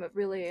some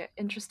really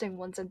interesting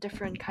ones and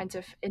different kinds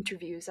of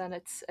interviews, and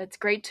it's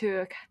great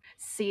to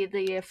see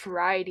the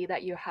variety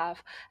that you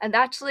have. And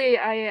actually,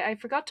 I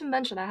forgot to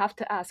mention, I have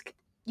to ask,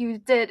 you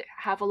did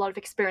have a lot of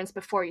experience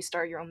before you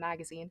started your own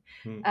magazine,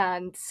 Hmm.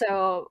 and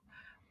so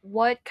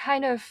what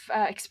kind of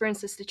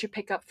experiences did you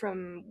pick up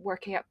from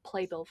working at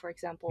Playbill, for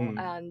example, Hmm.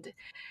 and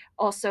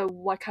also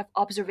what kind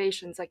of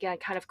observations? Again,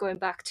 kind of going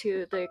back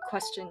to the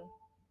question,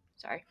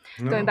 sorry,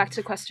 No, going no. back to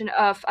the question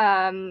of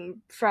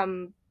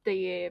from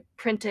the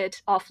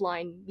printed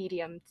offline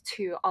medium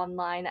to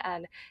online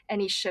and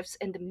any shifts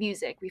in the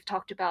music. We've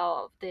talked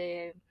about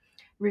the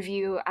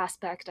review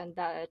aspect and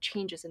the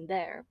changes in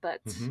there,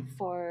 but Mm-hmm.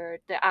 for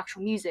the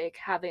actual music,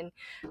 having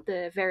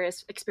the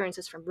various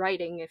experiences from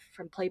writing, if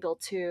from Playbill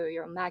to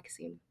your own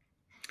magazine.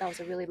 That was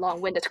a really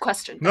long-winded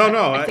question, but No,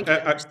 no, I think you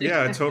understood.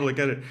 yeah, I totally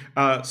get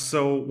it.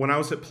 So when I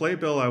was at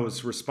Playbill, I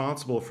was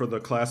responsible for the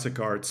classic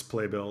arts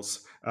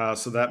playbills.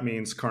 So that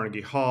means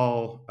Carnegie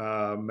Hall,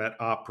 Met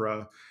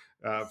Opera,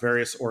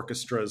 various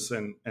orchestras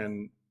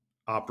and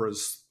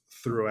operas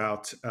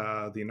throughout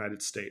the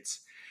United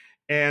States.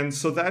 And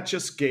so that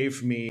just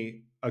gave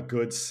me a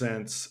good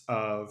sense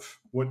of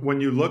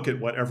when you look at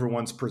what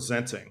everyone's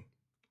presenting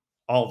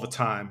all the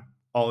time,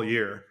 all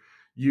year,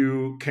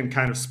 you can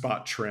kind of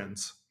spot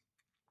trends.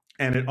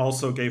 And it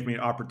also gave me an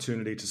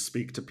opportunity to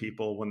speak to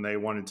people when they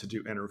wanted to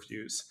do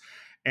interviews.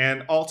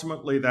 And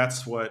ultimately,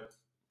 that's what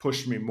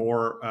pushed me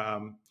more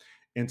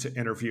into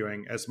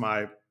interviewing as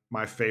my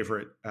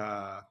favorite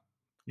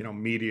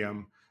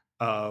medium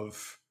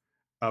of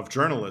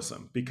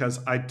journalism, because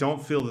I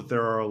don't feel that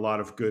there are a lot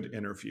of good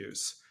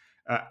interviews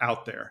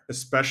out there,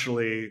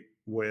 especially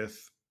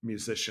with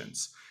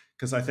musicians,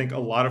 because I think a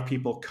lot of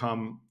people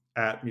come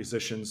at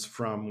musicians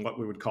from what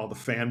we would call the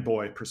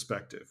fanboy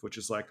perspective, which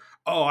is like,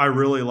 oh, I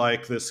really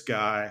like this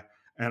guy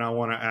and I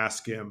want to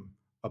ask him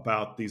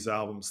about these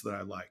albums that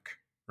I like,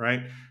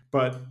 right?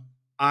 But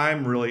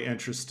I'm really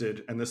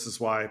interested, and this is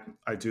why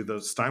I do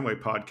the Steinway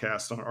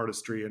podcast on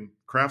artistry and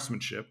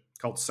craftsmanship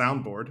called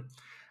Soundboard.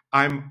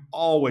 I'm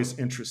always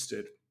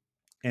interested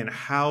in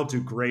how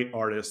do great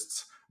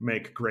artists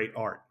make great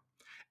art.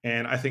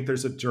 And I think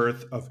there's a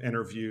dearth of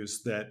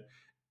interviews that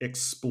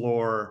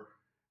explore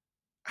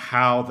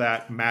how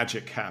that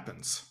magic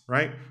happens,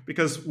 right?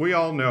 Because we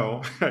all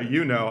know,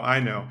 I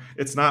know,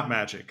 it's not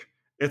magic.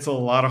 It's a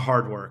lot of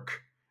hard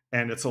work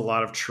and it's a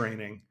lot of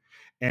training.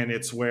 And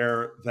it's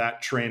where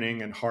that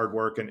training and hard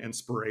work and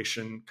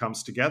inspiration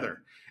comes together.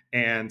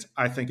 And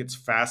I think it's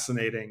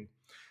fascinating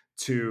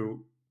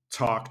to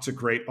talk to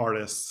great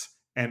artists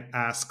and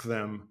ask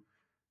them,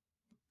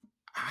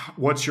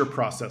 what's your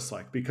process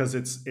like, because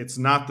it's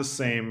not the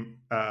same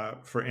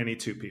for any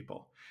two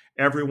people.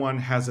 Everyone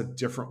has a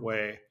different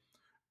way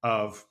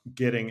of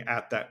getting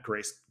at that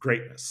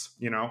greatness,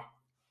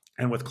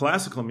 and with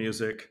classical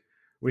music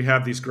we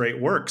have these great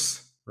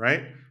works,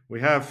 right? We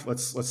have,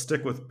 let's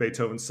stick with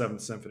Beethoven's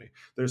Seventh Symphony.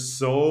 There's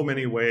so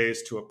many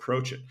ways to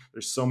approach it.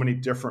 There's so many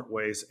different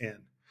ways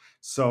in.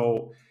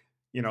 So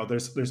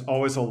there's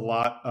always a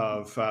lot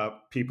of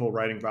people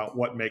writing about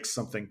what makes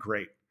something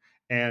great,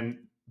 and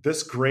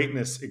this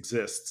greatness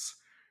exists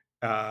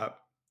uh,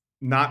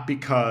 not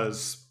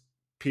because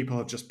people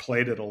have just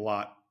played it a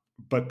lot,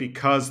 but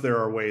because there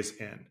are ways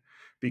in,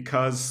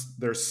 because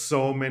there's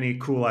so many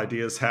cool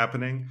ideas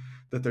happening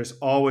that there's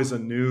always a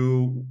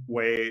new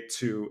way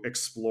to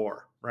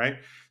explore, right?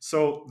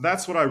 So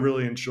that's what I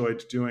really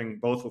enjoyed doing,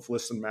 both with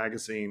Listen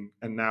Magazine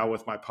and now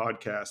with my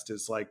podcast,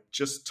 is like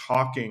just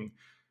talking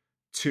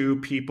to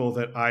people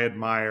that I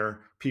admire,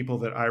 people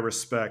that I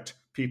respect,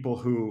 people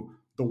who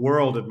the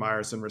world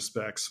admires and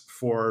respects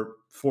for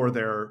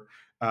their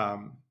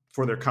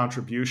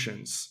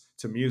contributions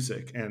to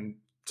music and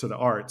to the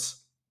arts,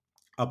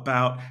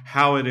 about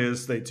how it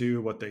is they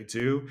do what they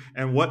do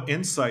and what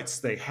insights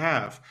they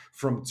have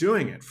from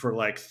doing it for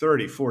like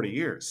 30, 40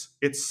 years.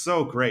 It's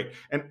so great.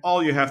 And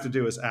all you have to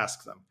do is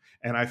ask them.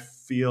 And I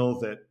feel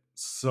that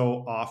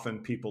so often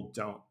people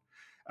don't.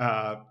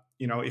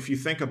 If you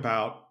think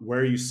about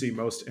where you see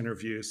most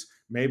interviews,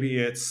 maybe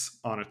it's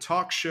on a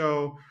talk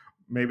show,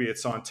 maybe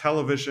it's on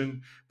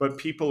television, but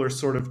people are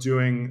sort of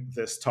doing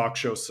this talk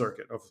show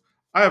circuit of,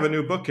 I have a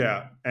new book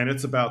out and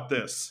it's about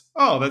this.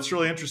 Oh, that's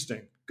really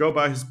interesting. Go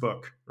buy his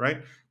book,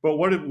 right? But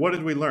what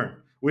did we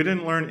learn? We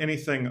didn't learn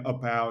anything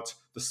about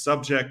the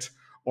subject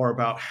or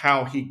about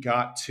how he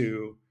got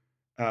to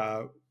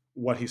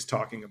what he's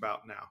talking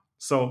about now.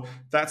 So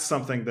that's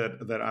something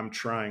that I'm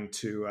trying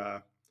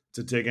to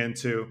dig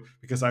into,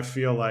 because I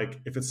feel like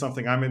if it's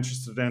something I'm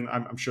interested in,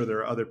 I'm sure there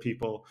are other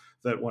people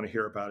that want to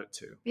hear about it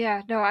too.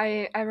 Yeah, no,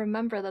 I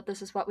remember that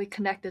this is what we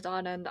connected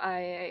on, and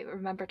I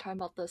remember talking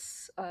about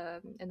this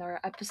in our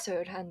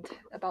episode and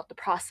about the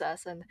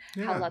process and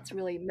how Yeah. that's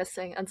really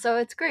missing. And so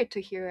it's great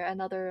to hear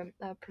another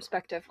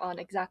perspective on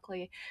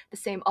exactly the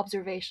same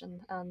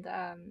observation. And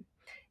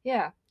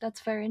yeah,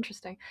 that's very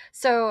interesting.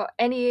 So,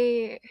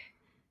 any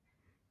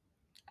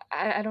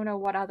I don't know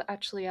what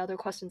other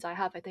questions I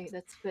have. I think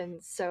that's been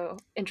so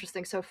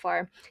interesting so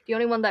far. The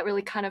only one that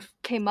really kind of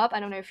came up, I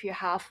don't know if you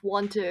have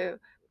one to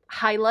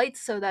highlight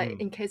so that Mm.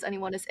 in case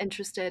anyone is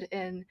interested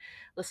in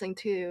listening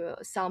to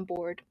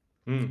Soundboard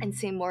and Mm.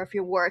 seeing more of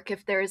your work,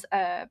 if there's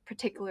a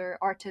particular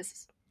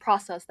artist's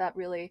process that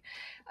really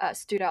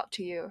stood out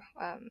to you,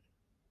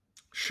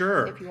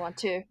 Sure. if you want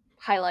to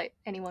highlight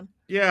anyone.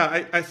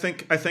 Yeah, I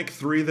think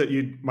three that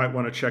you might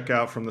want to check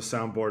out from the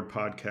Soundboard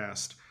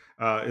podcast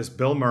is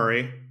Bill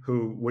Murray,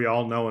 who we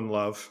all know and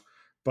love,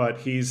 but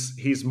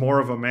he's more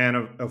of a man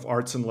of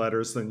arts and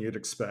letters than you'd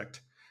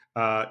expect.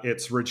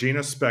 It's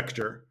Regina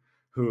Spektor,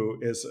 who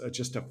is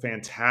just a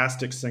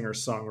fantastic singer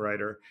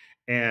songwriter,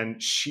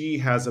 and she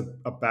has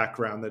a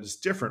background that is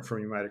different from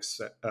you might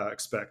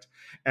expect.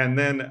 And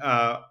then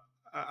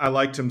I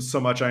liked him so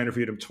much I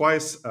interviewed him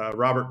twice.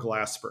 Robert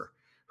Glasper,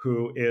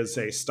 who is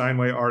a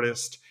Steinway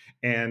artist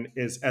and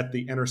is at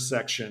the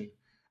intersection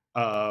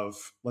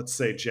of, let's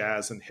say,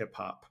 jazz and hip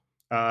hop.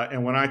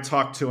 And when I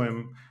talked to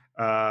him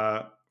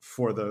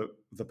for the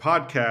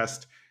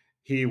podcast,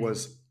 he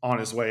was on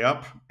his way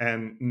up,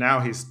 and now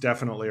he's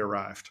definitely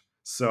arrived.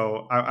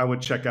 So I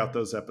would check out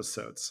those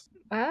episodes.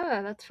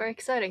 Ah, that's very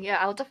exciting.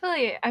 Yeah,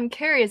 I'm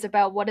curious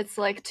about what it's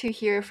like to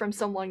hear from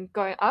someone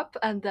going up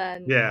and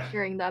then Yeah.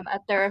 hearing them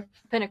at their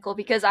pinnacle,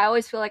 because I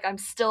always feel like I'm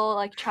still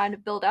like trying to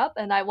build up,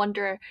 and I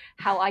wonder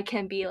how I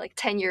can be like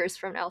 10 years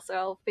from now. So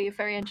I'll be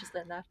very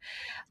interested in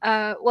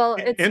that. Well,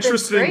 it's been great.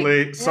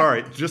 Interestingly, Yeah.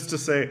 sorry, just to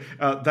say,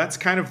 that's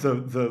kind of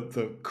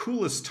the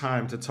coolest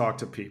time to talk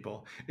to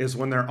people is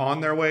when they're on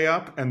their way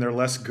up and they're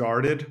less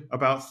guarded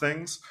about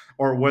things,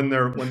 or when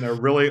they're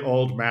really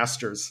old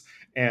masters,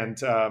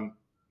 and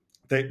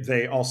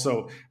they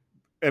also,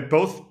 at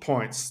both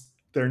points,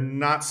 they're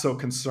not so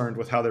concerned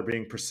with how they're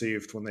being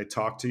perceived when they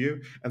talk to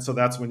you, and so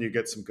that's when you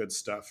get some good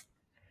stuff.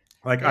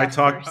 Like Yeah, I of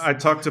talked course. I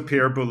talked to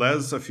Pierre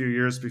Boulez a few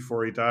years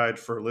before he died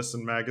for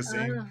Listen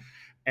magazine, Ah,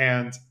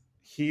 and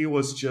he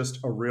was just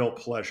a real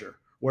pleasure.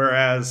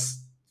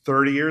 Whereas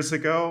 30 years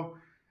ago,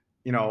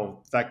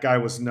 that guy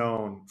was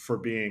known for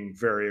being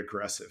very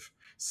aggressive.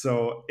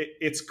 So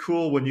it's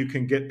cool when you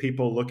can get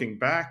people looking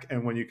back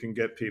and when you can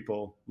get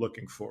people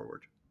looking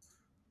forward.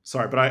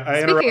 Sorry, but I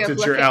speaking of interrupted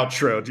your looking,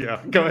 outro.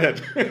 Yeah, go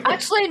ahead.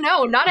 actually,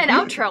 no, not an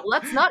outro.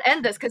 Let's not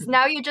end this because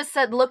now you just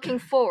said looking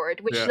forward,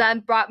 which Yeah. then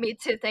brought me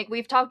to think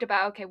we've talked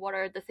about, okay, what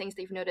are the things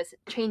that you've noticed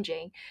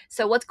changing?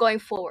 So what's going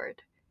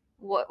forward?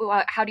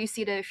 How do you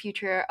see the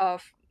future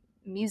of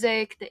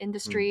music, the Mm.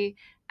 industry,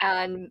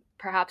 and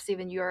perhaps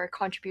even your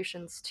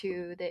contributions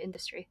to the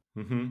industry?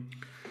 Mm-hmm.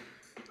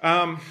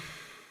 Um,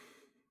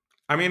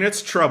 I mean,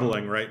 it's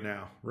troubling right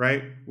now,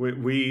 right?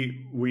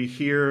 We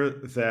hear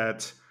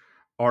that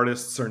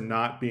artists are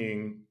not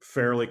being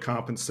fairly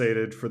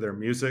compensated for their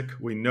music.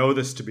 We know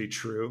this to be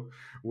true.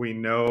 We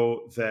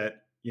know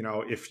that,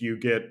 if you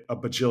get a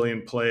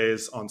bajillion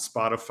plays on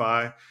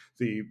Spotify,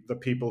 the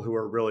people who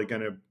are really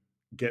going to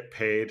get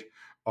paid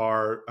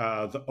are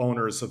the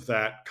owners of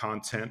that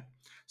content.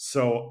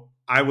 So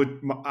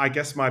I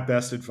guess my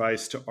best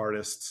advice to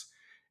artists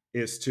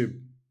is to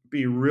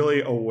be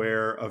really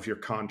aware of your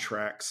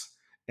contracts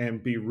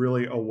and be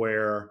really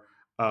aware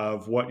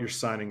of what you're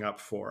signing up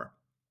for.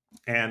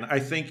 And I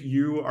think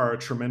you are a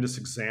tremendous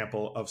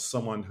example of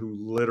someone who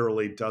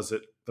literally does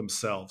it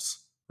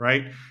themselves,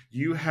 right?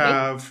 You Me?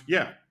 have,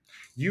 yeah,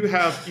 you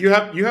have a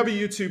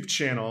YouTube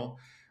channel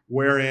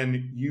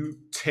wherein you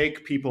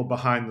take people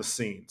behind the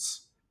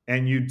scenes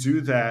and you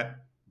do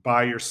that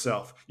by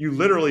yourself. You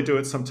literally do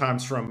it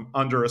sometimes from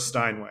under a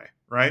Steinway,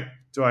 right?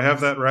 Do I have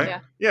Yes. that right? Yeah.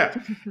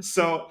 Yeah.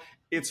 So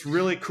it's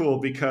really cool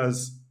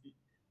because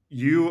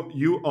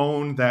you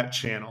own that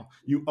channel.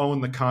 You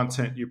own the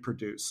content you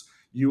produce.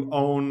 You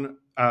own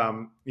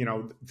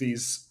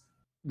these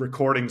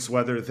recordings,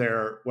 whether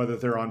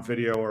they're on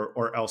video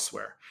or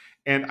elsewhere.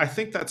 And I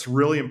think that's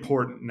really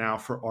important now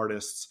for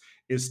artists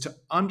is to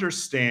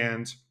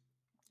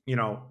you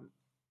know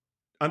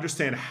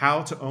understand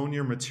how to own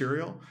your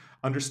material,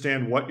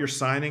 understand what you're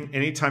signing.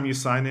 Anytime you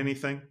sign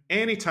anything,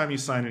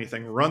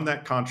 run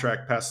that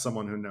contract past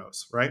someone who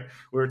knows, right?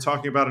 We were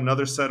talking about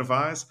another set of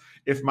eyes.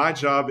 If my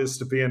job is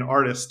to be an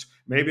artist,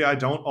 maybe I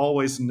don't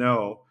always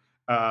know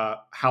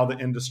how the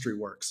industry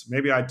works.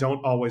 Maybe I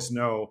don't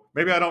know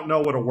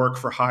what a work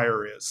for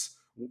hire is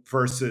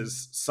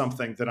versus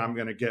something that I'm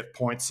going to get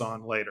points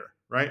on later,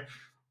 right?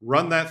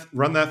 Run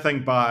that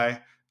thing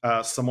by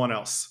someone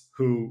else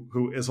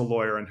who is a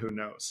lawyer and who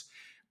knows.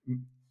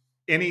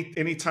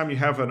 Anytime you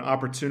have an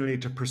opportunity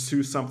to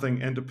pursue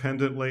something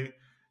independently,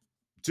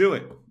 do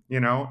it.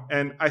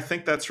 And I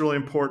think that's really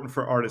important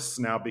for artists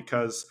now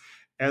because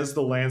as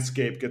the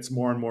landscape gets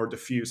more and more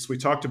diffuse, we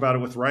talked about it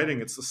with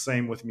writing, it's the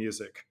same with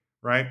music,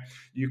 right?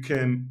 You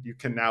can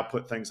now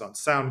put things on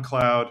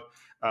SoundCloud.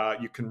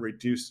 You can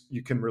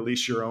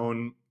release your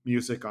own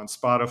music on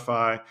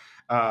Spotify,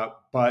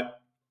 but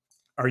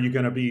are you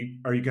going to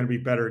be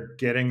better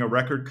getting a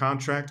record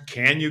contract?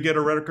 Can you get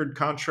a record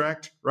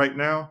contract right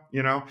now?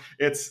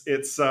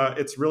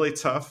 It's really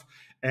tough.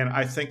 And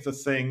I think the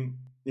thing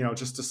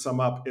just to sum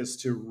up, is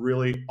to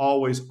really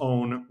always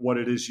own what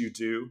it is you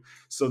do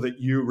so that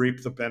you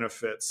reap the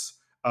benefits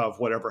of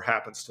whatever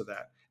happens to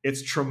that.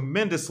 It's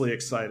tremendously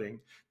exciting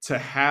to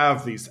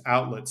have these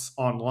outlets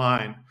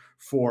online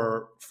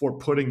for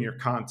putting your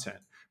content,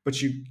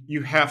 but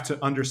you have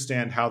to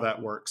understand how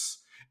that works,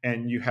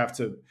 and you have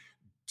to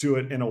do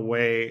it in a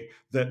way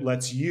that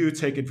lets you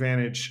take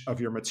advantage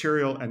of your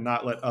material and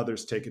not let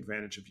others take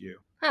advantage of you.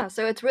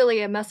 So it's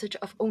really a message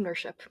of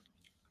ownership.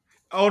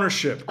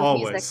 Ownership, Of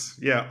music. always.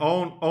 Yeah,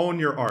 own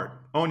your art.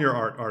 Own your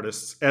art,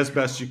 artists, as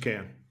best you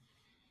can.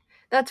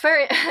 That's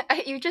very.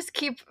 You just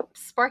keep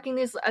sparking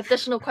these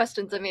additional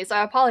questions in me, so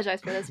I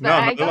apologize for this. But No, I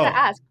not at got to all.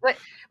 ask, but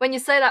when you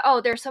say that, oh,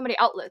 there's so many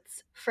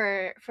outlets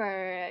for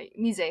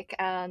music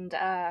and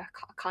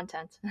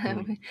content,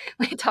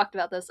 we talked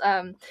about this.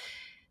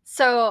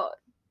 So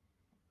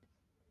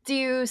do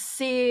you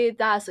see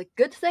that as a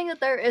good thing that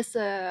there is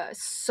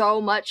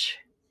so much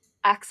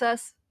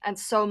access and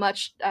so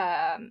much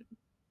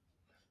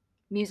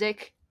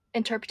music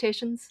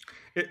interpretations?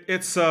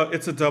 It's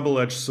a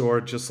double-edged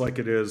sword, just like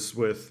it is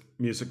with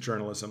music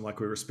journalism, like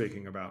we were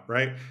speaking about,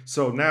 right?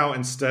 So now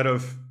instead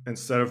of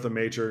the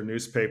major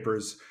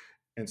newspapers,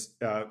 and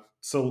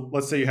so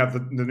let's say you have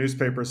the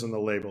newspapers and the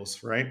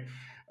labels, right?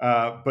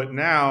 But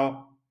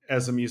now,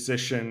 as a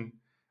musician,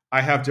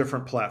 I have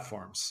different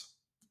platforms.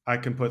 I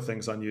can put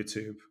things on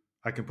YouTube.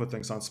 I can put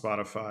things on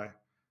Spotify.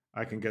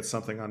 I can get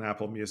something on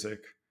Apple Music.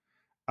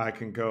 I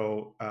can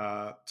go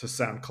to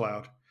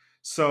SoundCloud.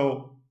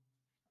 So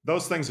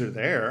those things are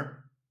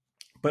there,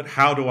 but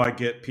how do I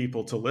get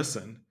people to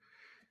listen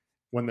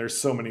when there's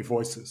so many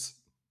voices?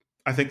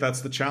 I think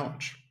that's the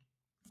challenge.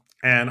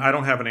 And I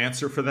don't have an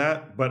answer for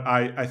that, but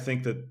I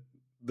think that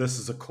this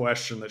is a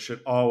question that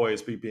should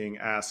always be being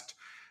asked.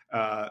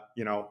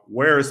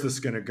 Where is this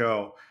going to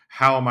go?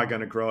 How am I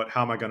going to grow it?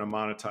 How am I going to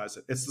monetize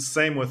it? It's the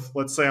same with,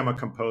 let's say I'm a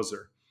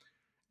composer.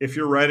 If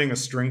you're writing a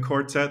string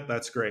quartet,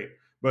 that's great.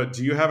 But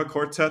do you have a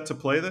quartet to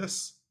play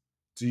this?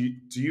 Do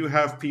you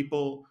have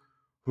people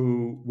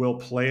who will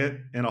play it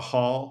in a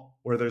hall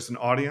where there's an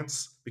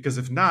audience? Because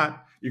if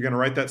not, you're going to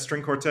write that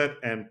string quartet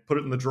and put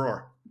it in the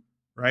drawer,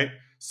 right?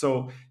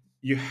 So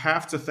you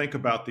have to think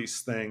about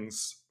these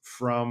things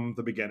from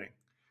the beginning.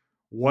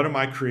 What am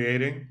I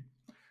creating?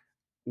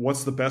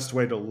 What's the best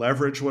way to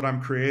leverage what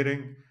I'm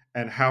creating?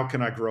 And how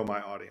can I grow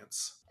my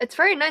audience? It's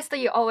very nice that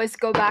you always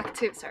go back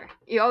to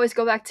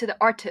the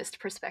artist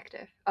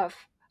perspective of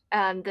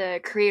and the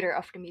creator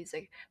of the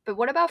music. But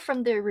what about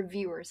from the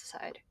reviewer's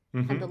side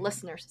and the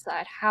listener's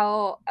side?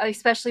 How,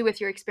 especially with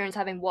your experience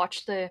having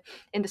watched the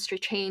industry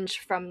change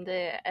from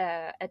the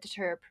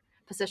editor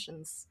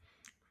positions,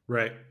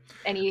 right?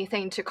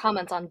 Anything to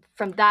comment on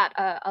from that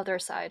other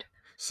side?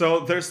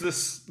 So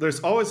there's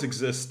always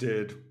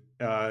existed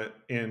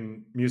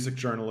in music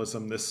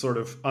journalism this sort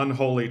of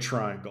unholy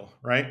triangle,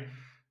 right?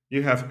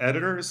 You have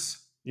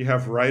editors, you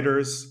have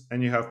writers,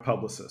 and you have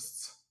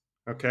publicists.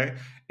 Okay.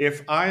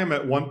 If I am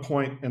at one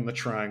point in the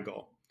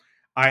triangle,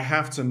 I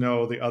have to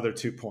know the other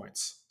 2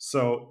 points.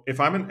 So if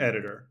I'm an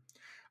editor,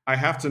 I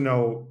have to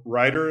know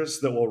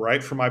writers that will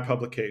write for my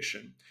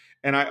publication.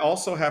 And I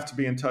also have to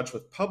be in touch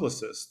with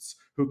publicists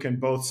who can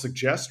both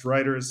suggest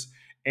writers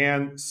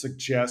and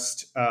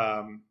suggest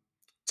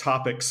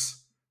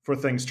topics for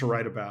things to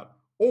write about,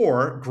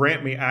 or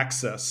grant me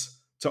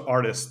access to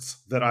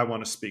artists that I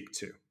want to speak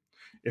to.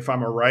 If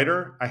I'm a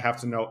writer, I have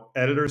to know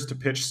editors to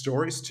pitch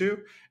stories to,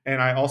 and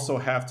I also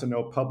have to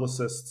know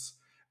publicists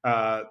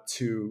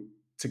to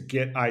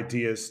get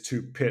ideas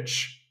to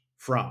pitch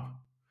from.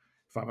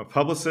 If I'm a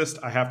publicist,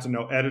 I have to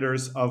know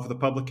editors of the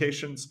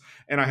publications,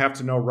 and I have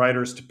to know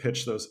writers to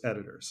pitch those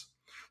editors.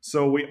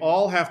 So we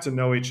all have to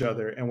know each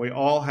other, and we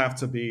all have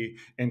to be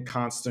in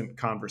constant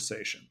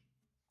conversation.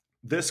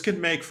 This can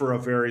make for a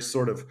very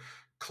sort of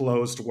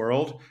closed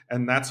world,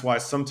 and that's why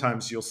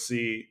sometimes you'll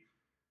see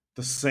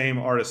the same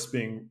artists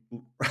being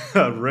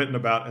written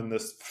about in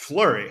this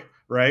flurry,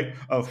 right,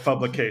 of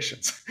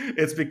publications.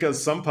 It's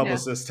because some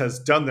publicist has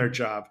done their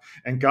job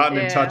and gotten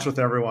in touch with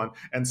everyone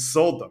and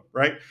sold them,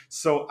 right?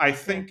 So I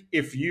think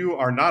if you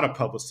are not a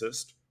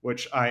publicist,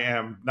 which I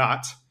am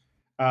not,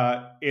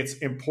 it's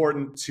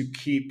important to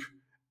keep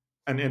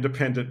an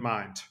independent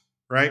mind,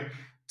 right?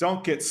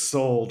 Don't get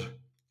sold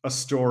a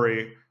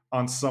story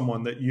on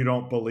someone that you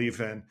don't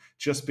believe in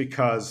just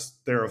because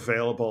they're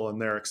available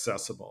and they're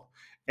accessible.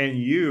 And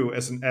you,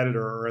 as an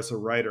editor or as a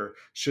writer,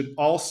 should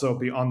also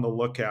be on the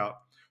lookout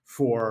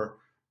for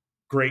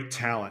great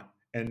talent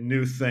and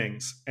new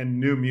things and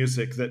new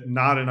music that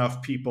not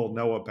enough people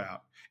know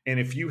about. And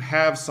if you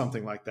have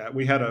something like that,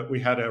 we had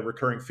a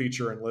recurring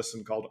feature in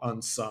Listen called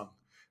Unsung,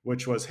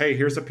 which was, hey,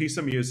 here's a piece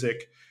of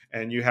music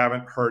and you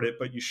haven't heard it,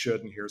 but you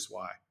should, and here's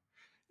why.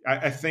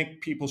 I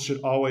think people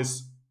should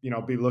always,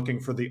 be looking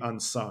for the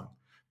unsung,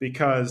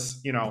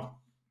 because,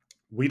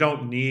 we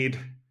don't need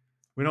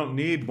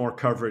more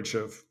coverage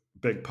of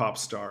big pop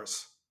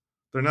stars.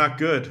 They're not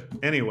good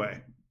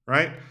anyway,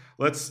 right?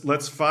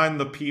 Let's find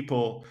the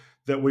people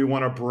that we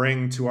want to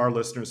bring to our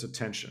listeners'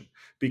 attention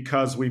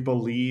because we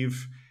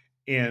believe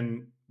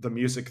in the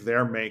music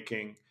they're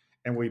making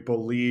and we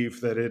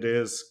believe that it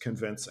is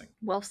convincing.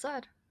 Well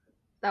said.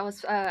 That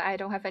was, I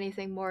don't have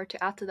anything more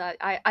to add to that.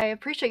 I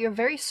appreciate your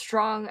very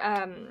strong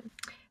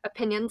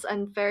opinions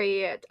and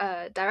very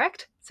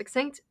direct,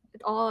 succinct.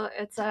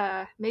 It's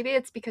maybe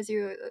it's because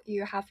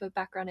you have a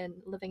background in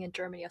living in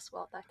Germany as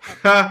well.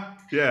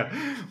 Yeah,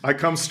 I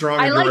come strong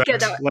and like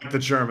direct, like the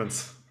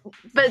Germans.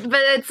 But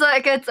it's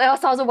like it's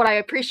also what I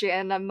appreciate,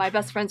 and my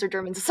best friends are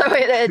Germans, so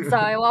it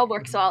all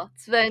works well.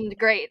 It's been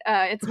great.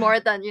 It's more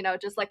than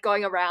just like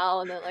going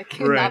around and like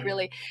Right. not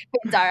really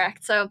being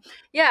direct. So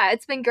yeah,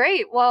 it's been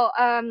great. Well,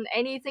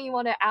 anything you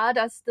want to add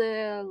as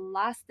the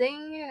last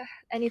thing?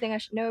 Anything I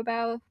should know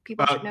about?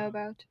 People should know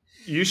about?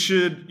 You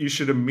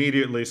should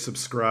immediately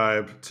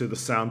subscribe to the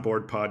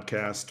Soundboard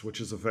podcast,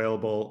 which is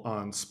available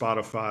on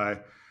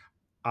Spotify,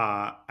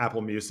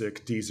 Apple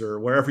Music,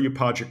 Deezer, wherever you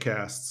pod your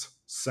casts.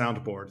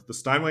 Soundboard, the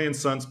Steinway and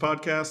Sons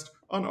podcast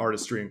on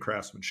artistry and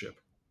craftsmanship.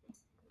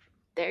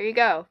 There you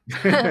go.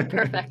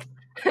 Perfect.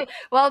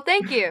 Well,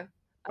 thank you.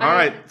 All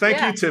right. Thank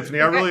you,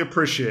 Tiffany. I really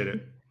appreciate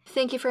it.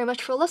 Thank you very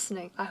much for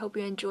listening. I hope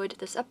you enjoyed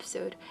this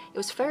episode. It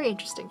was very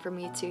interesting for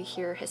me to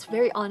hear his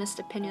very honest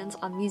opinions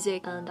on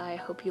music, and I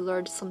hope you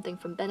learned something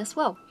from Ben as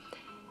well.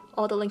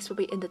 All the links will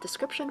be in the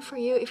description for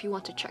you if you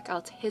want to check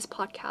out his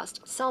podcast,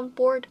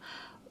 Soundboard,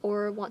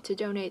 or want to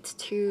donate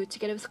to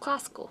Together with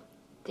Classical.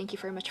 Thank you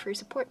very much for your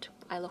support.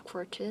 I look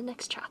forward to the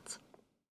next chat.